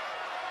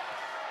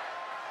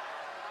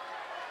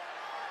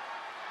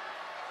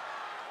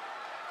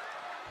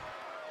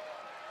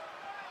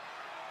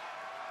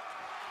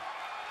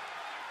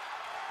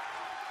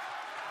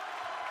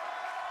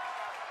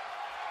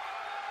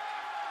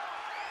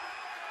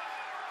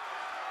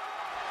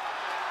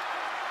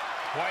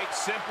 Quite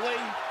simply,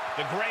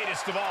 the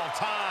greatest of all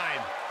time,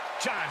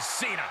 John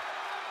Cena.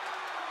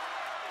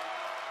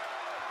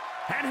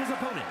 And his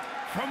opponent,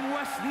 from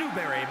West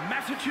Newbury,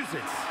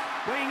 Massachusetts,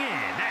 weighing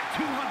in at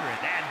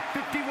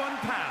 251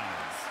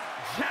 pounds,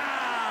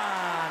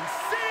 John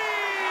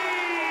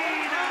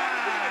Cena!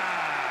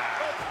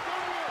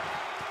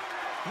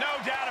 No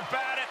doubt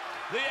about it,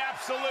 the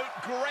absolute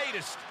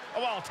greatest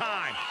of all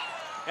time.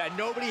 Yeah,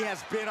 nobody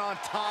has been on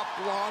top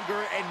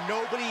longer, and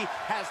nobody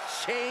has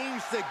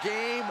changed the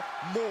game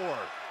more.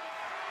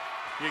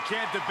 You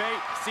can't debate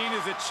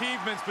Cena's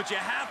achievements, but you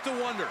have to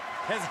wonder,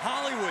 has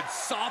Hollywood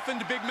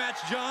softened Big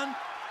Match John?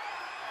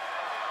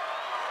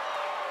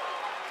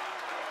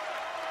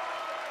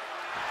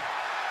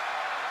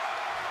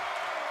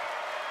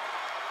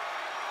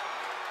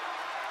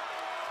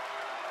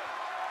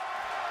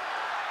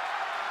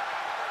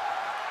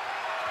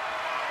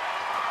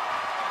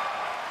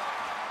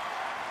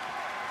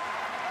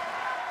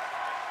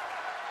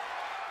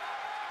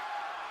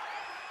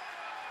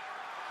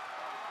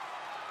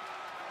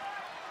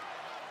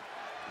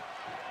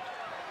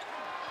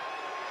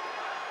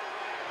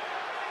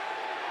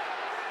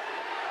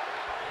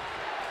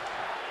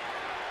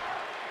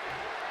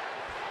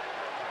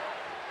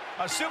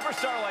 A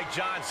superstar like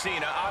John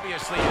Cena,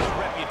 obviously his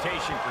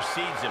reputation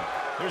precedes him.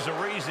 There's a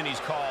reason he's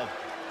called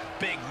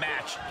Big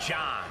Match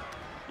John.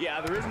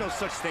 Yeah, there is no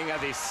such thing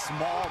as a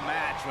small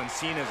match when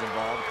Cena's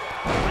involved.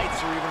 The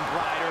lights are even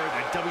brighter,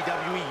 the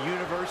WWE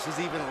universe is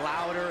even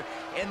louder,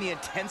 And the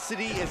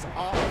intensity is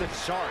off the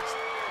charts.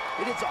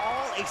 It is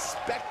all a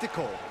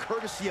spectacle,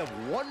 courtesy of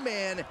one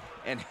man,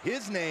 and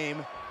his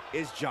name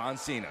is John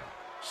Cena.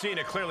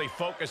 Cena clearly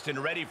focused and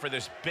ready for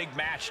this big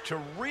match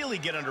to really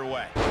get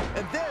underway.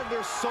 And then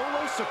there's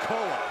Solo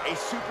Sikoa, a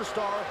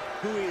superstar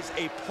who is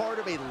a part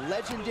of a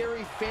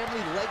legendary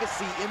family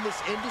legacy in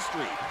this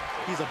industry.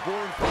 He's a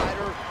born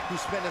fighter who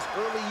spent his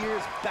early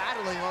years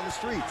battling on the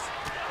streets.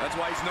 That's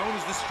why he's known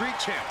as the Street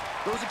Champ.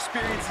 Those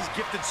experiences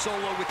gifted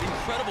Solo with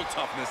incredible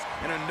toughness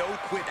and a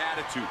no-quit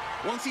attitude.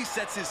 Once he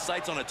sets his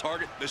sights on a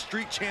target, the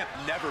Street Champ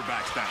never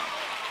backs down.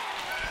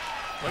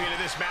 Looking at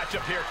this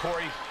matchup here,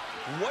 Corey,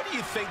 what do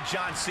you think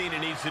John Cena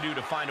needs to do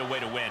to find a way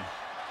to win?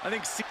 I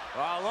think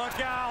Oh, look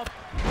out!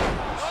 Oh,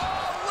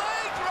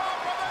 leg drop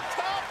from the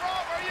top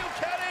rope. Are you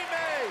kidding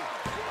me?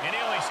 And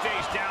he only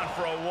stays down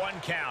for a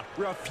 1 count.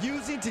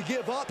 Refusing to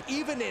give up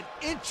even an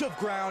inch of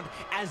ground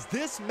as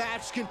this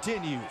match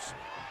continues.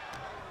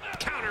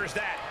 Counters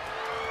that.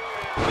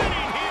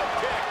 Spinning heel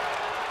kick.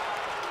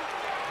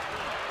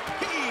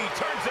 He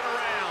turns it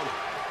around.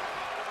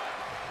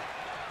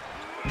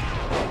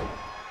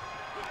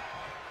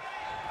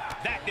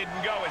 That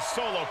didn't go as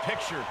Solo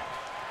pictured.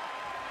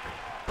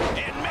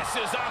 And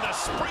misses on the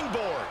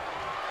springboard.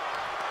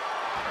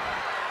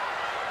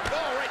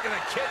 Oh, right to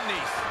the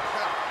kidneys.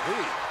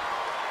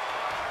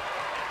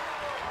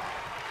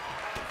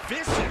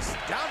 Vicious,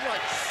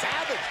 downright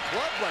savage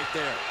club right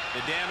there.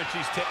 The damage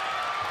he's taken.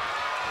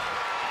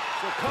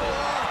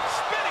 Sikoa.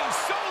 Spinning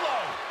Solo.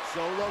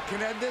 Solo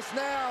can end this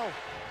now.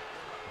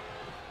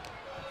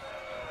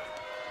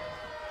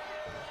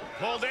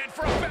 Pulled in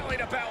for a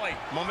belly-to-belly.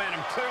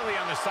 Momentum clearly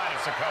on the side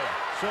of Sikoa.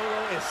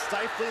 Solo is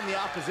stifling the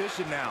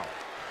opposition now.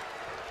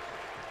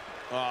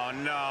 Oh,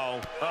 no.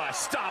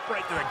 Stop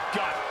right to the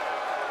gut.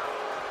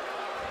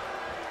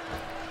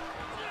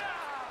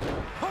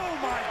 oh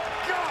my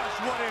gosh,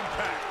 what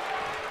impact!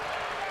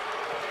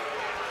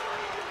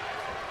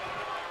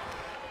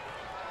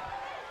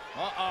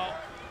 Uh-oh.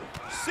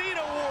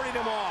 Cena warding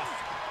him off.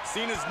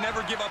 Cena's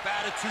never give up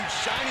attitude,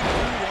 shining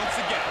through once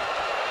again.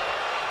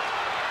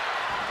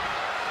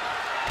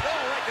 Oh,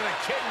 right to the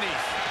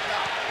kidneys.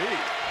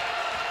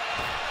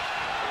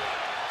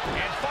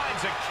 And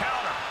finds a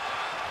counter.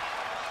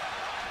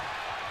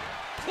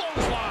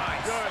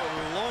 Clothesline.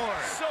 Good Lord.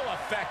 So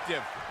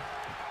effective.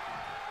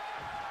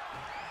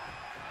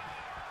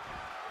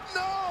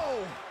 No!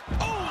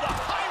 Oh, the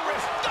high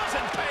risk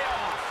doesn't pay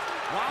off.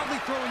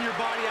 Wildly throwing your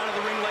body out of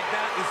the ring like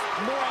that is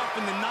more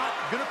often than not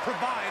going to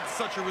provide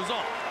such a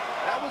result.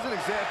 That was an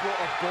example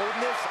of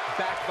boldness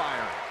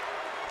backfiring.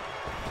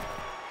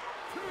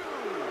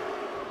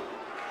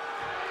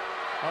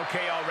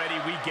 Okay, already,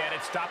 we get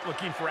it. Stop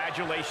looking for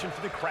adulation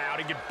for the crowd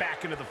and get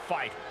back into the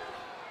fight.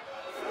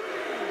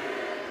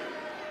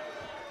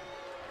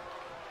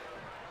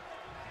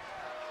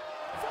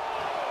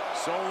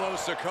 Solo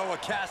Sikoa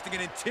casting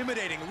an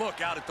intimidating look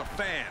out at the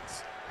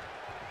fans.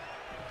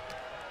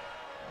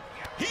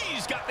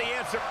 He's got the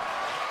answer.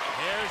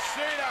 Here's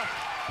Cena.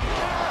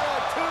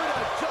 Attitude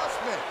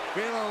adjustment.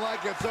 Feeling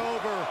like it's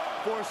over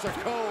for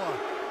Sikoa.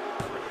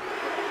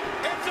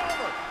 It's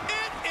over.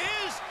 It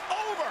is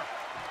over.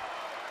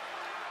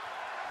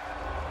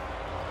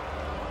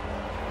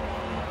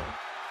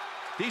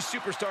 These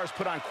superstars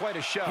put on quite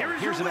a show.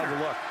 Here's another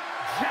look.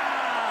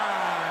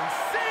 John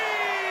Cena!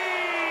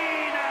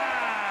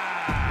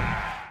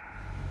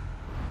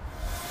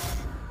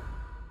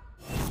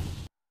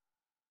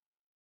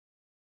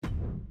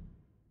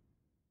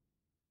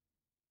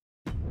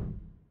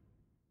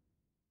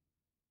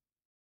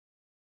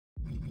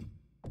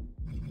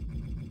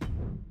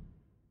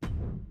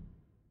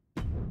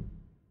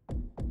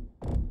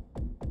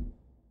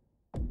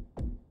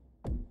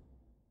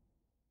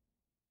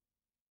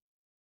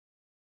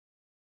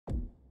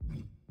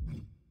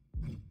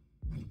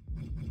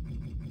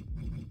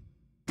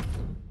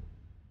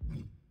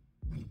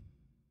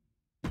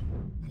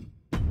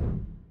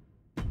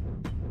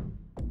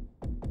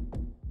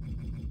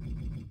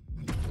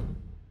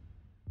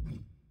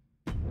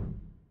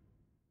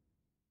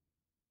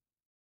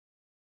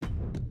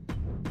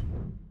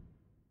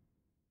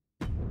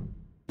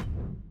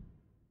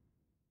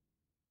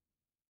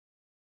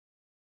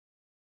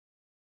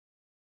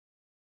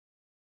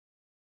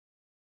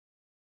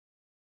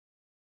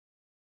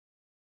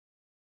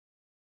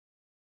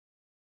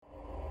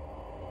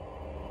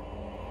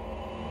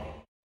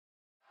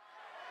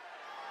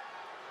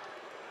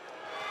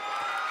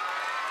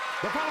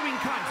 The following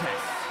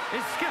contest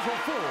is scheduled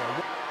for...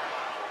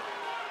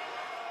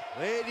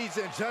 Ladies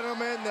and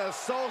gentlemen, the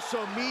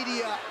social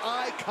media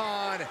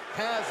icon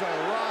has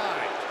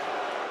arrived.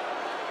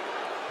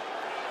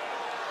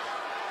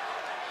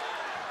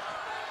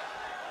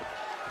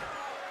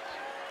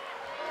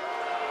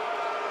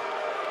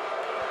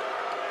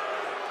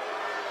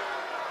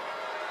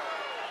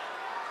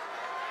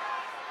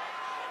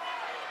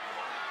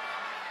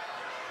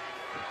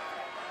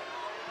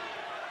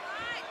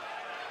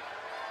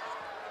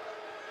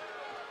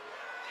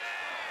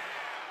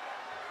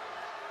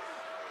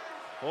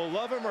 Well,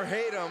 love him or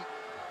hate him,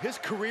 his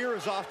career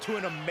is off to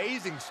an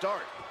amazing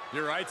start.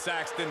 You're right,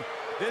 Saxton.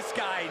 This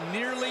guy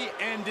nearly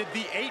ended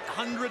the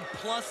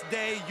 800-plus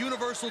day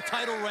Universal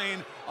title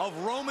reign of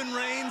Roman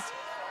Reigns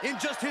in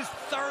just his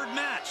third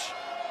match.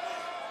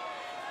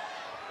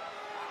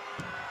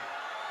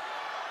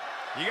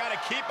 You got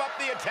to keep up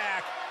the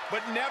attack,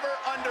 but never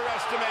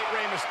underestimate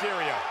Rey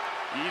Mysterio.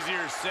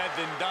 Easier said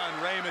than done.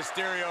 Rey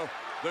Mysterio,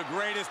 the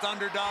greatest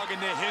underdog in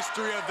the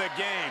history of the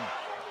game.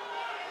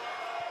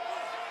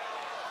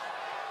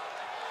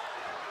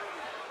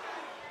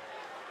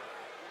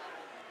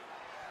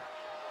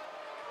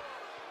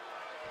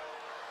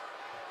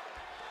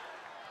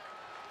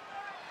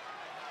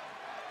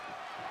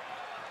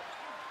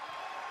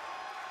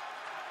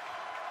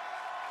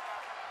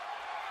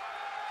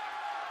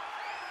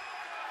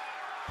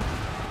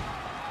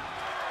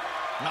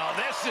 Now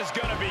this is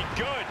going to be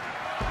good.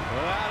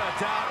 Without a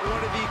doubt, one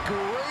of the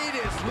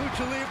greatest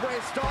Lucha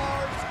Libre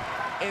stars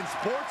in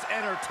sports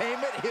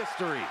entertainment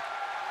history.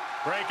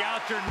 Break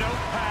out your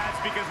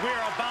notepads because we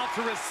are about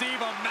to receive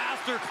a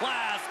master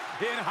class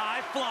in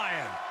high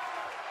flying.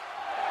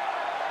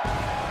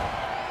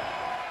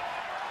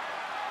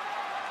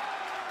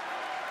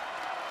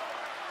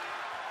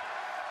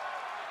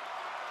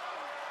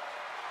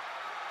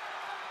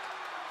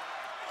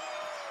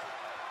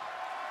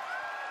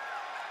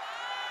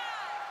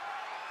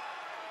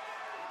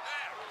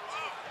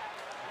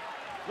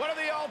 One of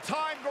the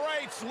all-time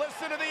greats.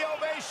 Listen to the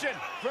ovation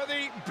for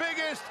the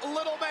biggest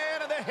little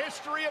man in the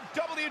history of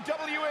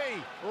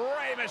WWE,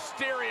 Rey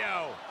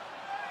Mysterio.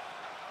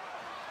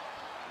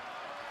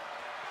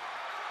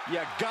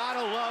 You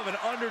gotta love an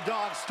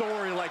underdog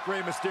story like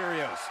Rey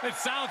Mysterio's. It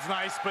sounds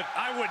nice, but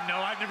I wouldn't know.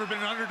 I've never been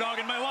an underdog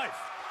in my life.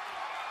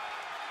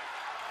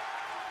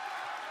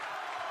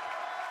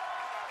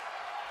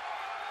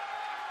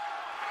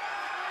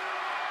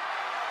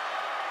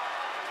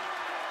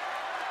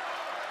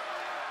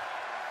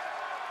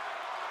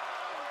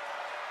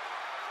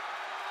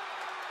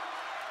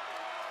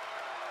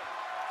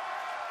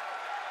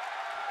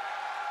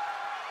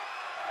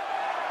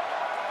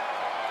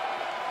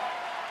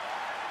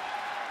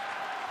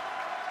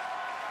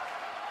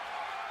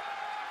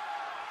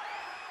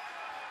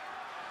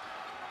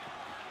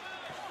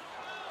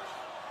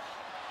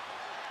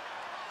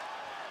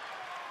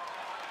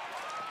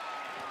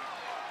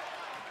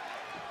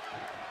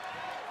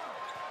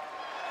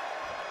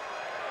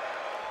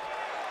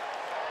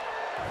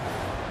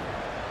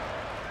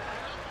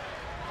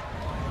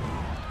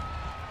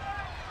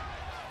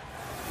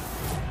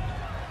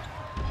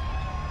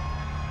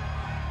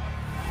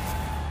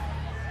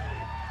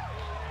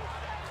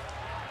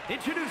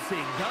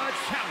 Introducing the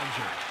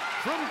challenger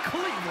from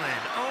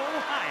Cleveland,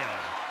 Ohio,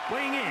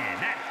 weighing in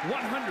at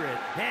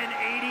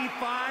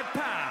 185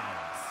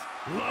 pounds,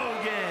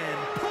 Logan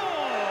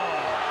Paul.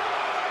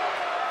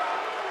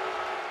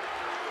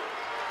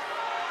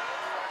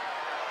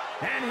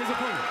 And his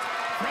opponent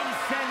from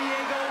San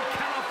Diego,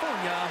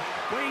 California,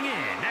 weighing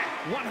in at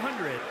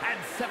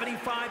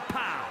 175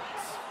 pounds,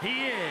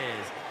 he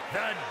is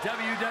the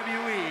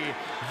WWE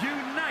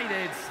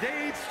United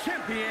States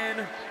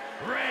Champion,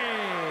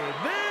 Rey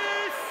Mysterio.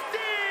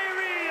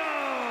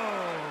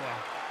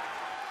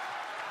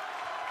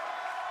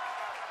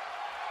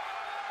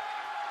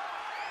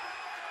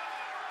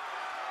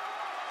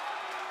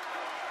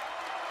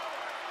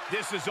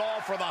 This is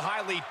all for the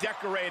highly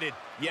decorated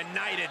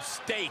United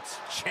States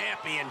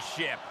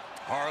Championship.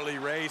 Harley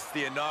Race,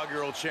 the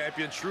inaugural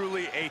champion,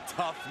 truly a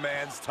tough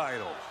man's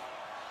title.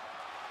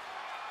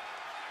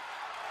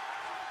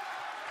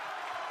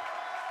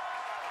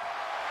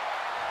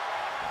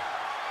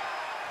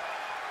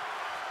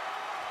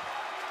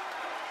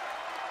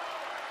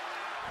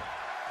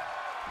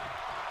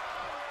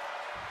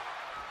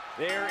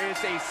 There is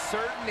a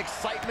certain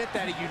excitement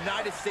that a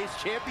United States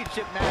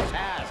Championship match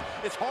has.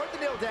 It's hard to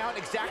nail down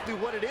exactly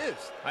what it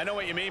is. I know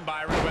what you mean,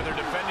 Byron. Whether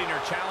defending or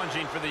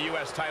challenging for the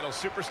U.S. title,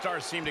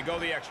 superstars seem to go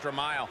the extra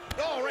mile.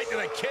 Oh, right to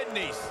the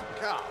kidneys.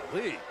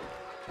 Golly.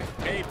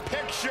 A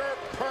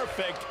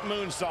picture-perfect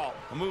moonsault.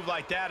 A move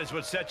like that is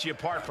what sets you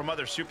apart from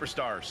other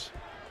superstars.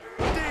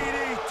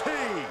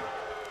 DDT.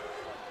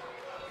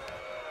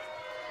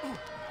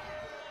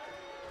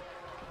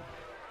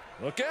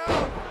 Look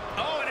out.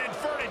 Oh, an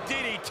inverted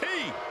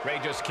DDT. Ray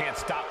just can't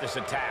stop this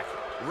attack.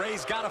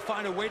 Ray's got to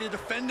find a way to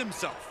defend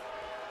himself.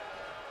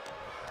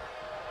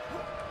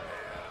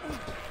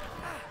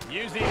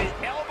 Using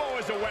the elbow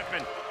as a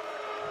weapon.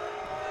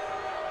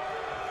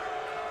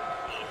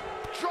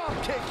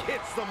 Drop kick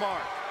hits the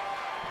mark.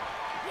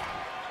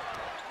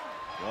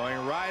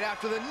 Going right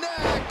after the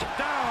neck.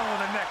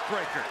 Down, a neck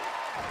breaker.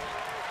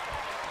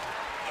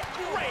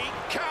 Great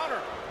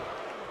counter.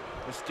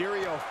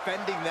 Mysterio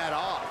fending that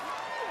off.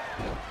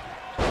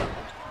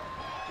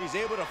 He's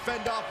able to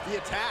fend off the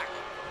attack.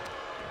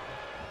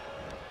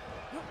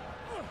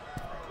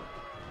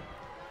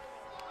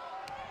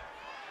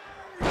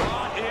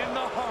 Caught in the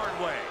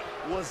hard way.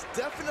 Was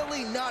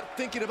definitely not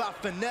thinking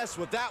about finesse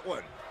with that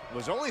one.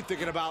 Was only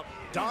thinking about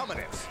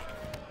dominance.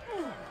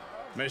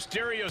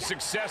 Mysterio's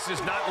success is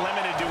not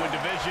limited to a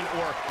division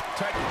or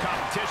type of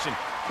competition.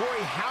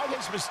 Corey, how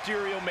has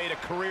Mysterio made a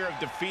career of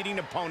defeating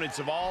opponents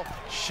of all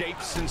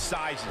shapes and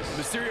sizes?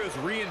 Mysterio's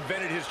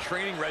reinvented his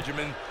training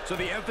regimen, so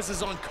the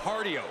emphasis on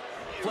cardio,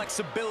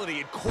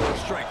 flexibility, and core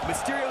strength.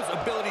 Mysterio's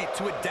ability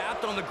to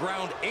adapt on the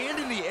ground and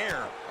in the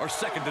air are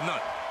second to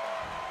none.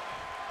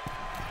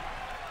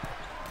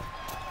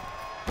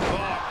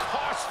 Oh,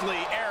 costly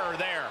error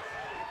there.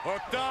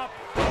 Hooked up.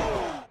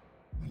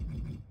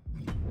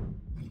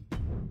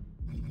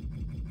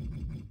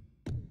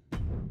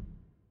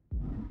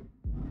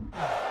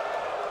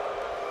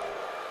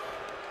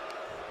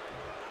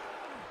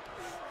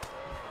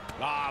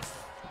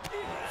 Off.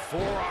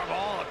 Forearm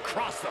all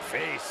across the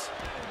face.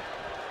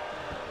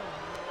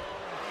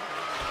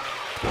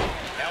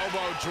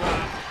 Elbow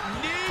drop.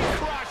 Knee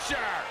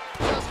crusher.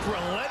 Just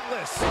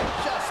relentless.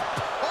 Just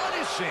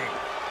punishing.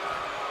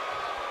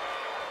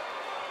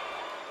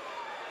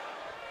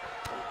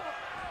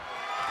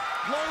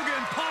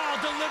 Logan Paul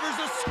delivers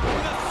a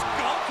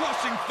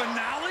skull-crushing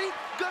finale.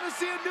 Gonna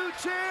see a new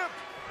champ.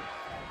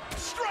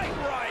 Strike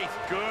right.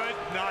 Good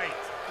night.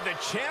 The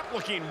champ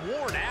looking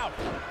worn out.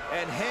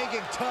 And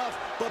hanging tough,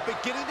 but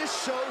beginning to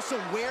show some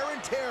wear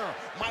and tear.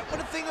 Might want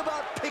to think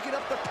about picking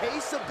up the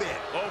pace a bit.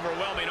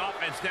 Overwhelming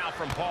offense now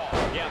from Paul.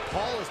 Yeah,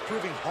 Paul is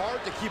proving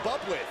hard to keep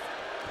up with.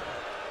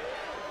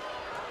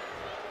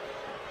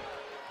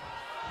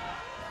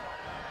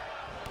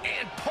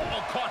 And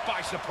Paul caught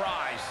by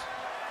surprise.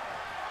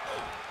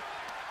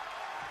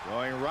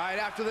 Going right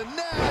after the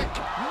neck.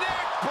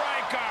 Neck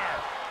breaker.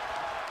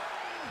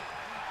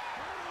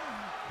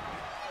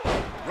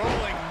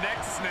 Rolling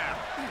neck snap.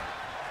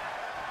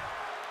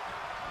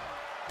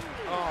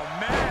 Oh,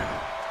 man.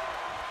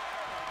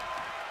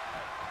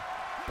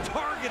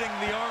 Targeting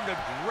the arm to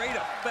great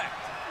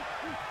effect.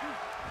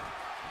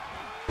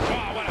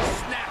 Oh, what a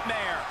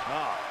snapmare.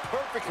 Ah,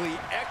 perfectly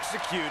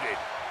executed.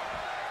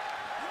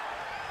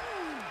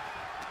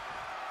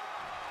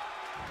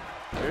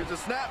 Here's a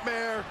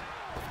snapmare.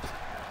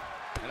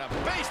 And a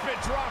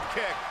basement drop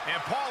kick. And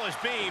Paul is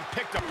being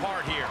picked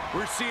apart here.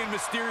 We're seeing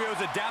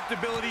Mysterio's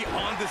adaptability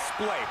on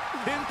display.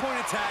 Pinpoint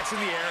attacks in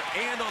the air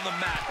and on the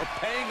mat are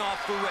paying off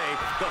for Ray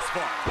thus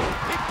far.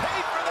 He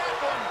paid for that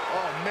one.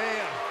 Oh,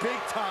 man, big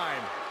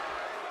time.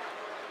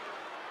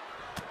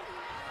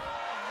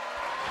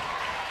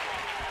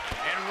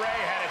 And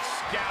Ray had it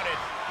scouted.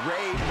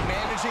 Ray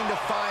managing to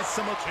find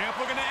some of... Champ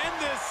looking to end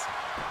this.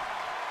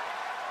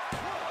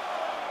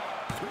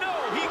 No,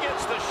 he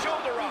gets the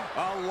shoulder up.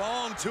 A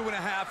long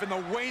 2.5 in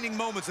the waning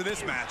moments of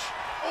this match.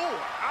 Oh,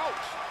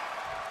 ouch.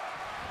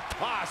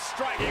 Ah,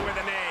 striking with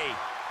a knee.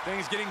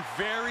 Things getting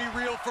very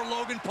real for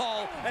Logan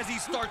Paul as he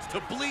starts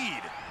to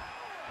bleed.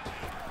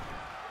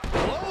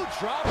 Low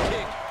drop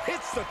kick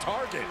hits the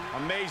target.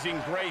 Amazing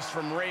grace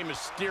from Rey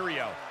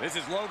Mysterio. This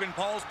is Logan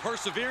Paul's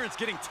perseverance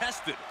getting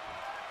tested.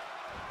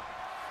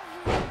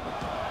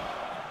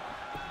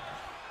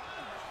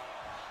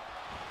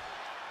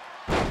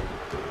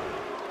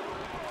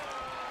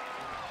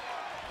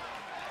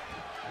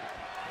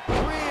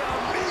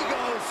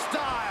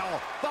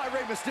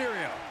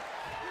 Mysterio.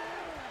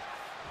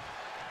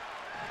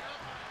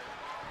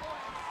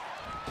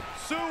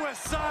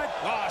 Suicide.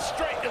 Oh,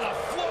 straight to the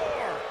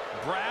floor.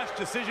 Brash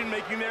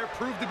decision-making there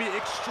proved to be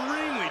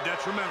extremely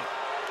detrimental.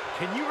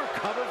 Can you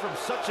recover from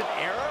such an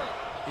error?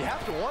 You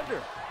have to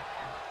wonder.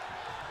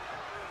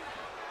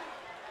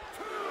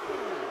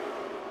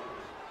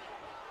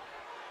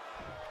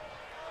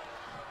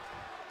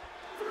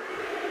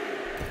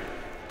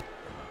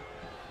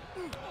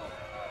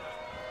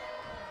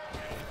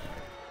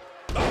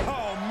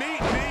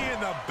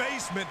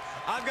 basement,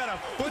 I've got a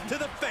foot to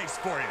the face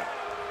for you.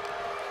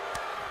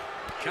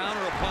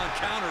 Counter upon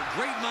counter.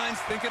 Great minds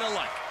thinking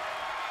alike.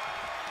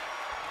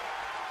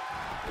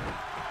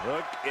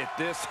 Look at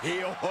this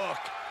heel hook.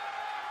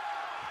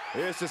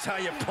 This is how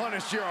you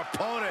punish your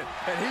opponent,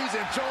 and he's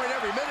enjoying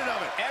every minute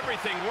of it.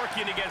 Everything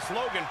working against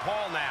Logan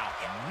Paul now.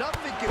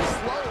 Nothing can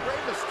slow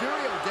Rey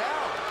Mysterio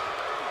down.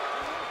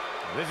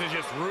 This is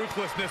just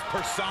ruthlessness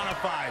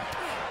personified.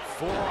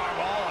 Forearm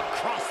all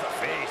across the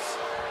face.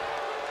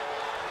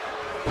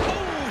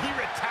 Oh, he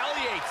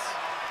retaliates.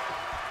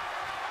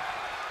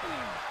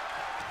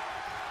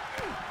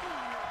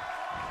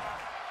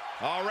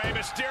 Oh, Rey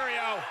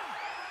Mysterio.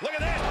 Look at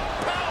this.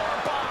 Power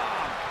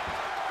bomb.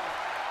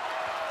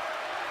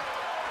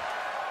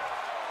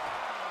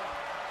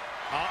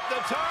 Up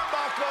the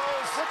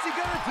turnbuckles. What's he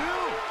gonna do?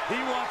 He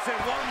wants it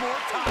one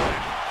more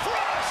time.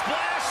 Frog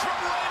splash from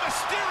Rey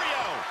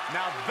Mysterio.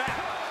 Now that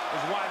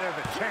is why they're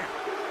the champ.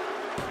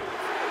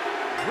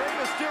 Rey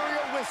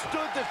Mysterio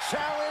withstood the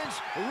challenge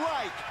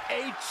like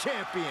a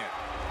champion.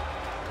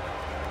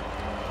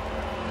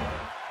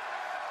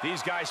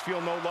 These guys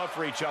feel no love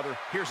for each other.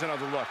 Here's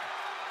another look.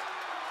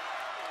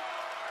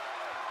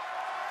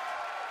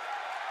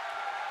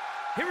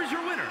 Here is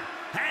your winner,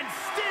 and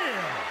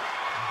still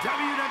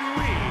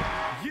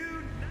WWE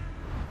United.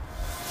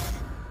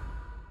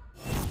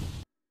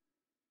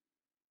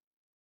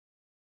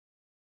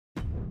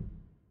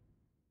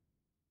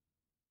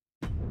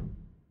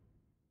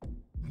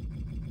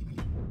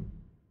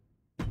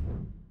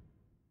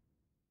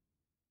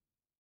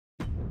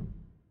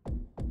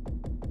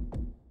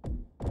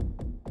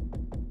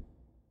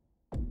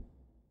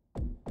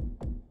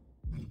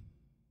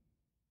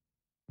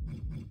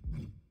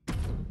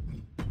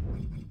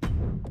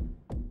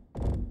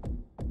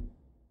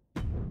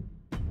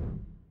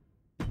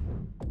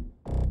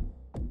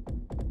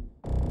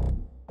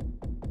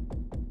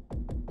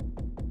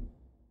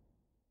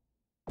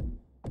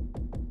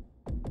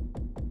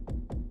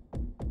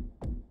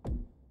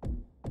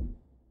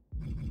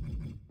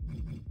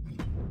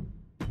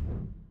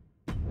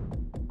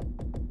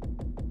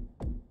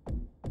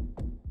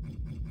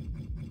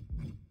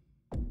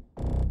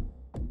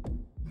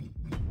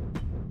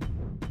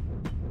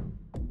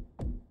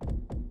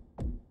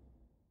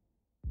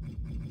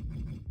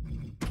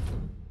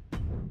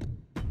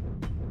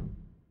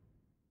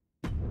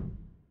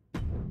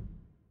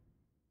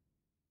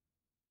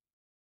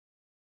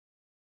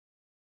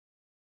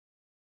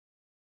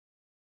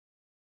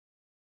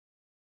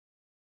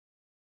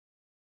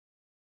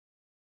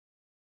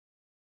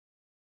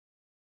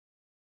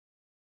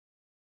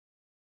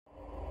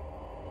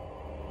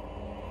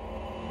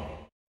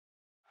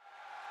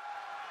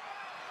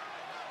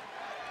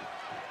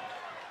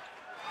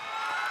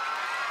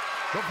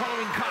 The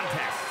following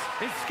contest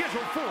is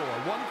scheduled for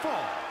one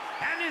fall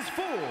and is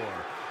for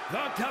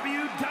the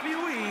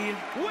WWE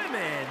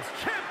Women's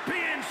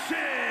Championship.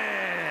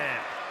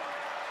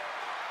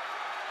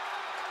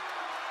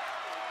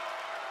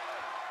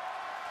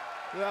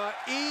 The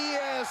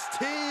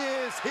EST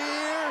is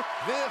here.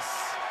 This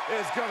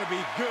is gonna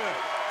be good.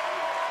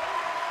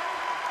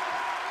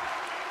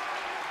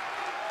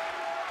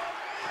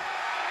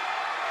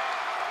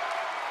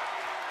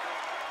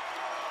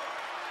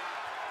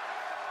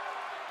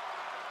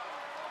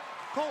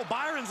 Cole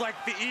Byron's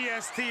like the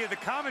EST of the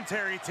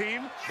commentary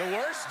team. The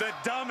worst, the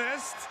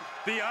dumbest,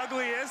 the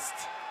ugliest.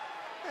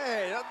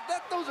 Hey,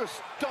 those are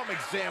dumb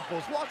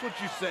examples. Watch what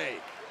you say.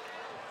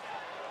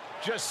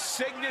 Just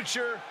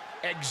signature,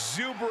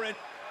 exuberant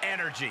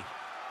energy.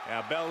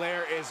 Yeah,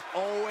 Belair is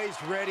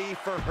always ready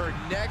for her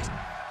next.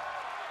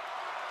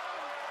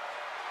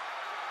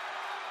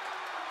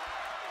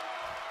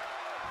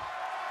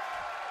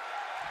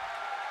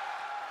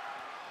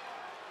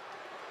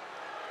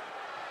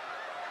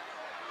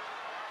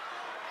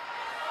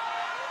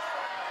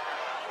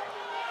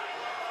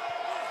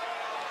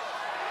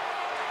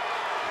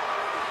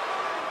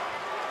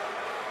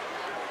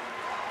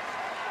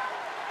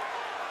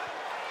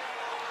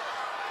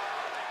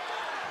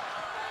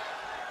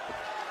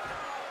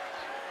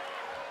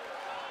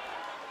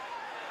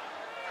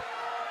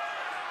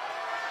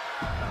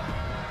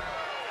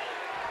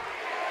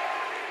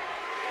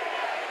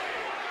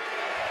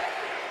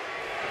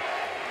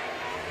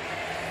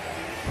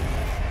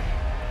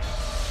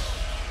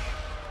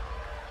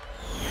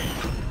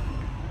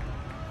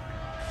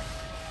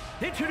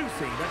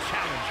 Introducing the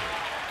challenger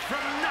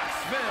from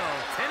Knoxville,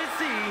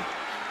 Tennessee,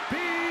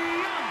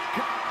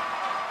 Bianca.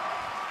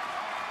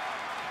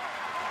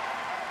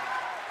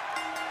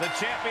 The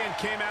champion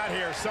came out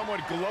here somewhat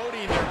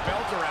gloating their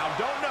belt around.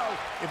 Don't know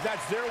if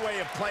that's their way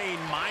of playing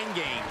mind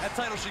games. That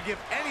title should give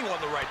anyone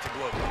the right to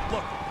gloat.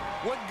 Look,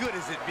 what good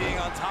is it being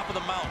on top of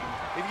the mountain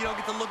if you don't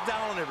get to look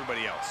down on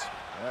everybody else?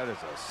 That is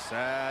a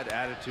sad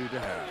attitude to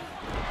have.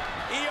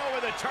 Io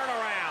with a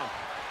turnaround.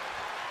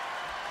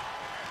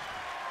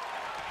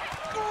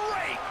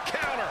 Great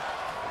counter.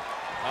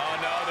 Oh,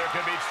 no, there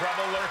could be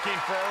trouble lurking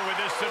for her with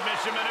this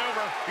submission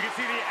maneuver. You can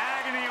see the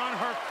agony on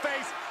her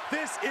face.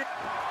 This is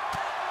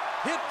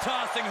hip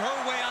tossing her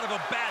way out of a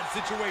bad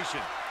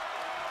situation.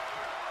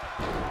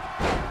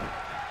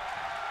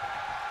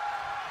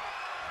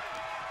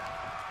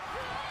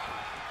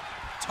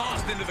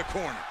 Tossed into the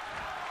corner.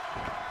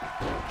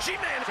 She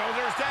managed.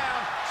 Shoulders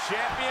down.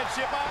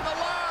 Championship on the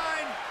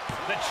line.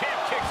 The champ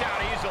kicks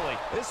out easily.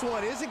 This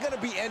one isn't going to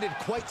be ended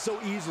quite so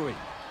easily.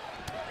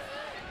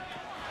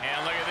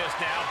 And look at this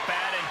now.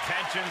 Bad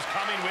intentions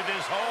coming with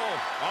this hold.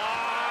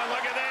 Oh,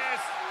 look at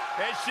this.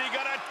 Is she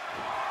going to...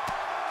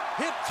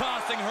 Hip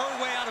tossing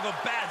her way out of a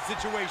bad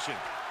situation.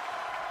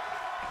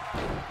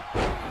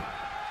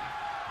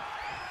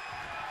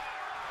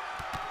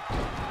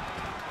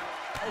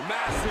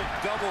 Massive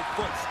double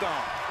foot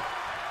stomp.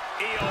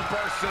 Io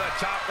burst to the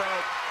top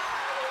rope.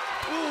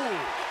 Ooh.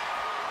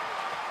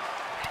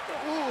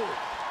 Ooh.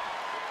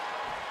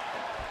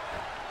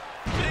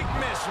 Big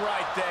miss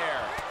right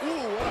there.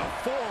 Ooh, what a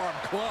forearm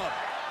club.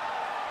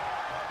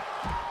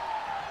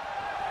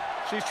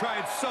 She's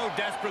trying so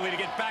desperately to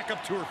get back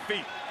up to her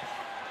feet.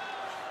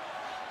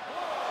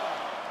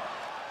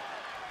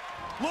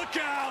 Look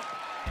out!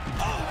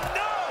 Oh,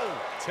 no!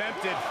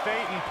 Tempted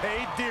fate and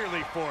paid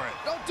dearly for it.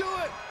 Don't do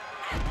it.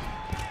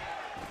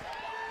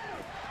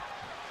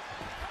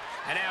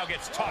 And now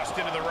gets tossed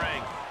into the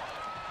ring.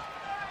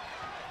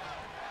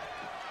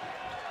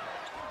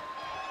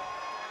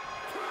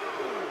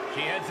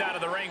 She heads out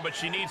of the ring, but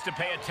she needs to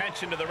pay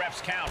attention to the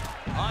ref's count.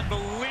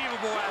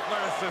 Unbelievable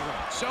athleticism.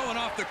 Showing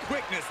off the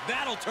quickness.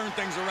 That'll turn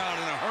things around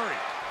in a hurry.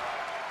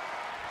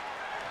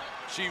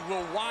 She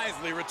will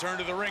wisely return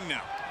to the ring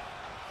now.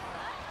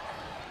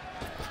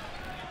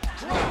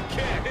 Drop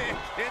kick.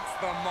 Hits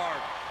the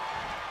mark.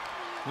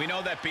 We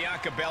know that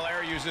Bianca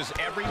Belair uses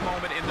every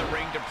moment in the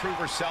ring to prove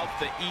herself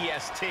the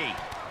EST.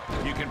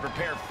 You can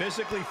prepare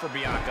physically for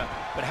Bianca,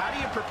 but how do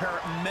you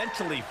prepare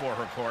mentally for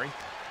her, Corey?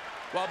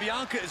 While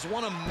Bianca is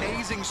one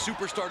amazing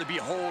superstar to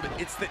behold,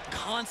 it's that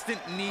constant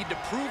need to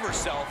prove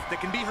herself that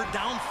can be her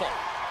downfall.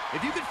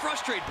 If you can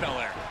frustrate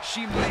Belair,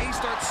 she may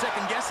start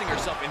second-guessing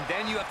herself, and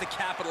then you have to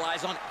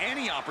capitalize on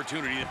any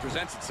opportunity that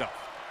presents itself.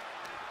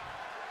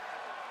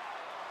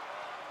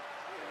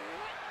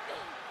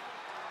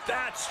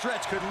 That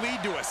stretch could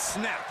lead to a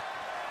snap.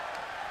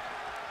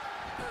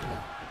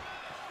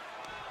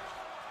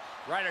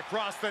 Right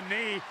across the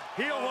knee.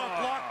 Heel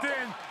hook locked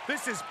in.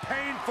 This is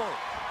painful.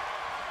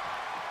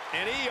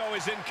 And Io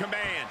is in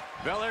command.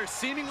 Belair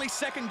seemingly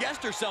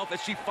second-guessed herself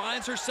as she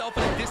finds herself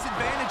at a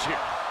disadvantage here.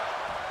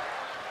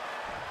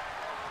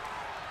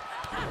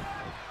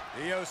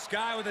 Io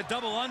Sky with a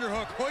double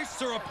underhook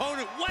hoists her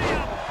opponent way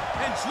up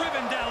and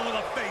driven down with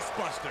a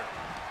facebuster.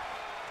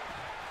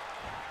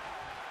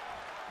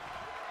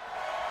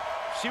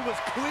 She was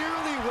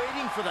clearly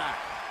waiting for that.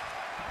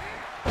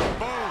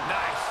 Boom.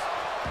 Nice.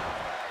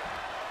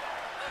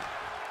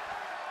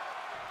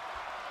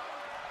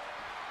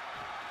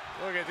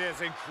 Look at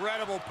this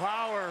incredible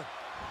power.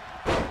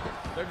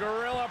 The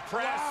gorilla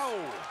press. Wow.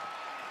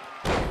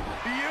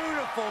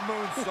 Beautiful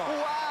moonsault.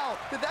 Wow,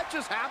 did that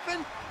just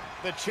happen?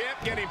 The champ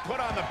getting put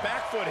on the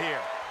back foot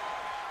here.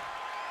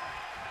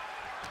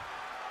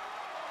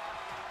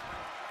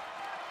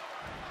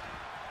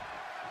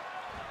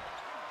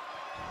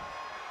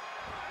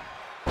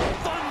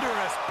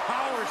 Thunderous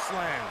power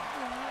slam.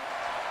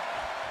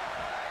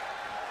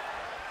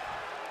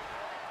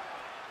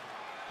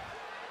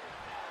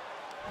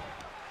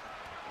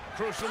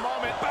 Crucial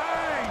moment.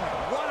 Bang!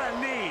 What a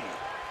knee.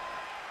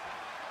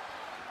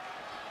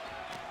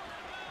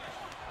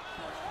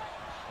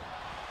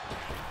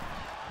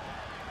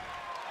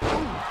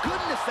 Oh,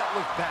 goodness, that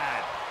looked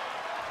bad.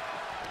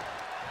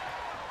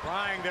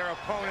 Prying their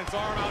opponent's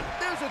arm out.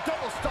 There's a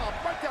double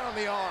stomp right down on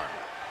the arm.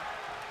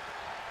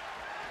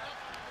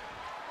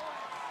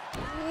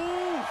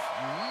 Ooh,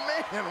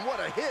 man, what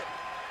a hit.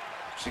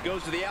 She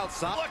goes to the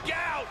outside. Look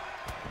out!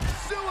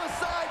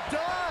 Suicide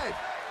dive.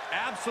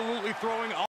 Absolutely throwing all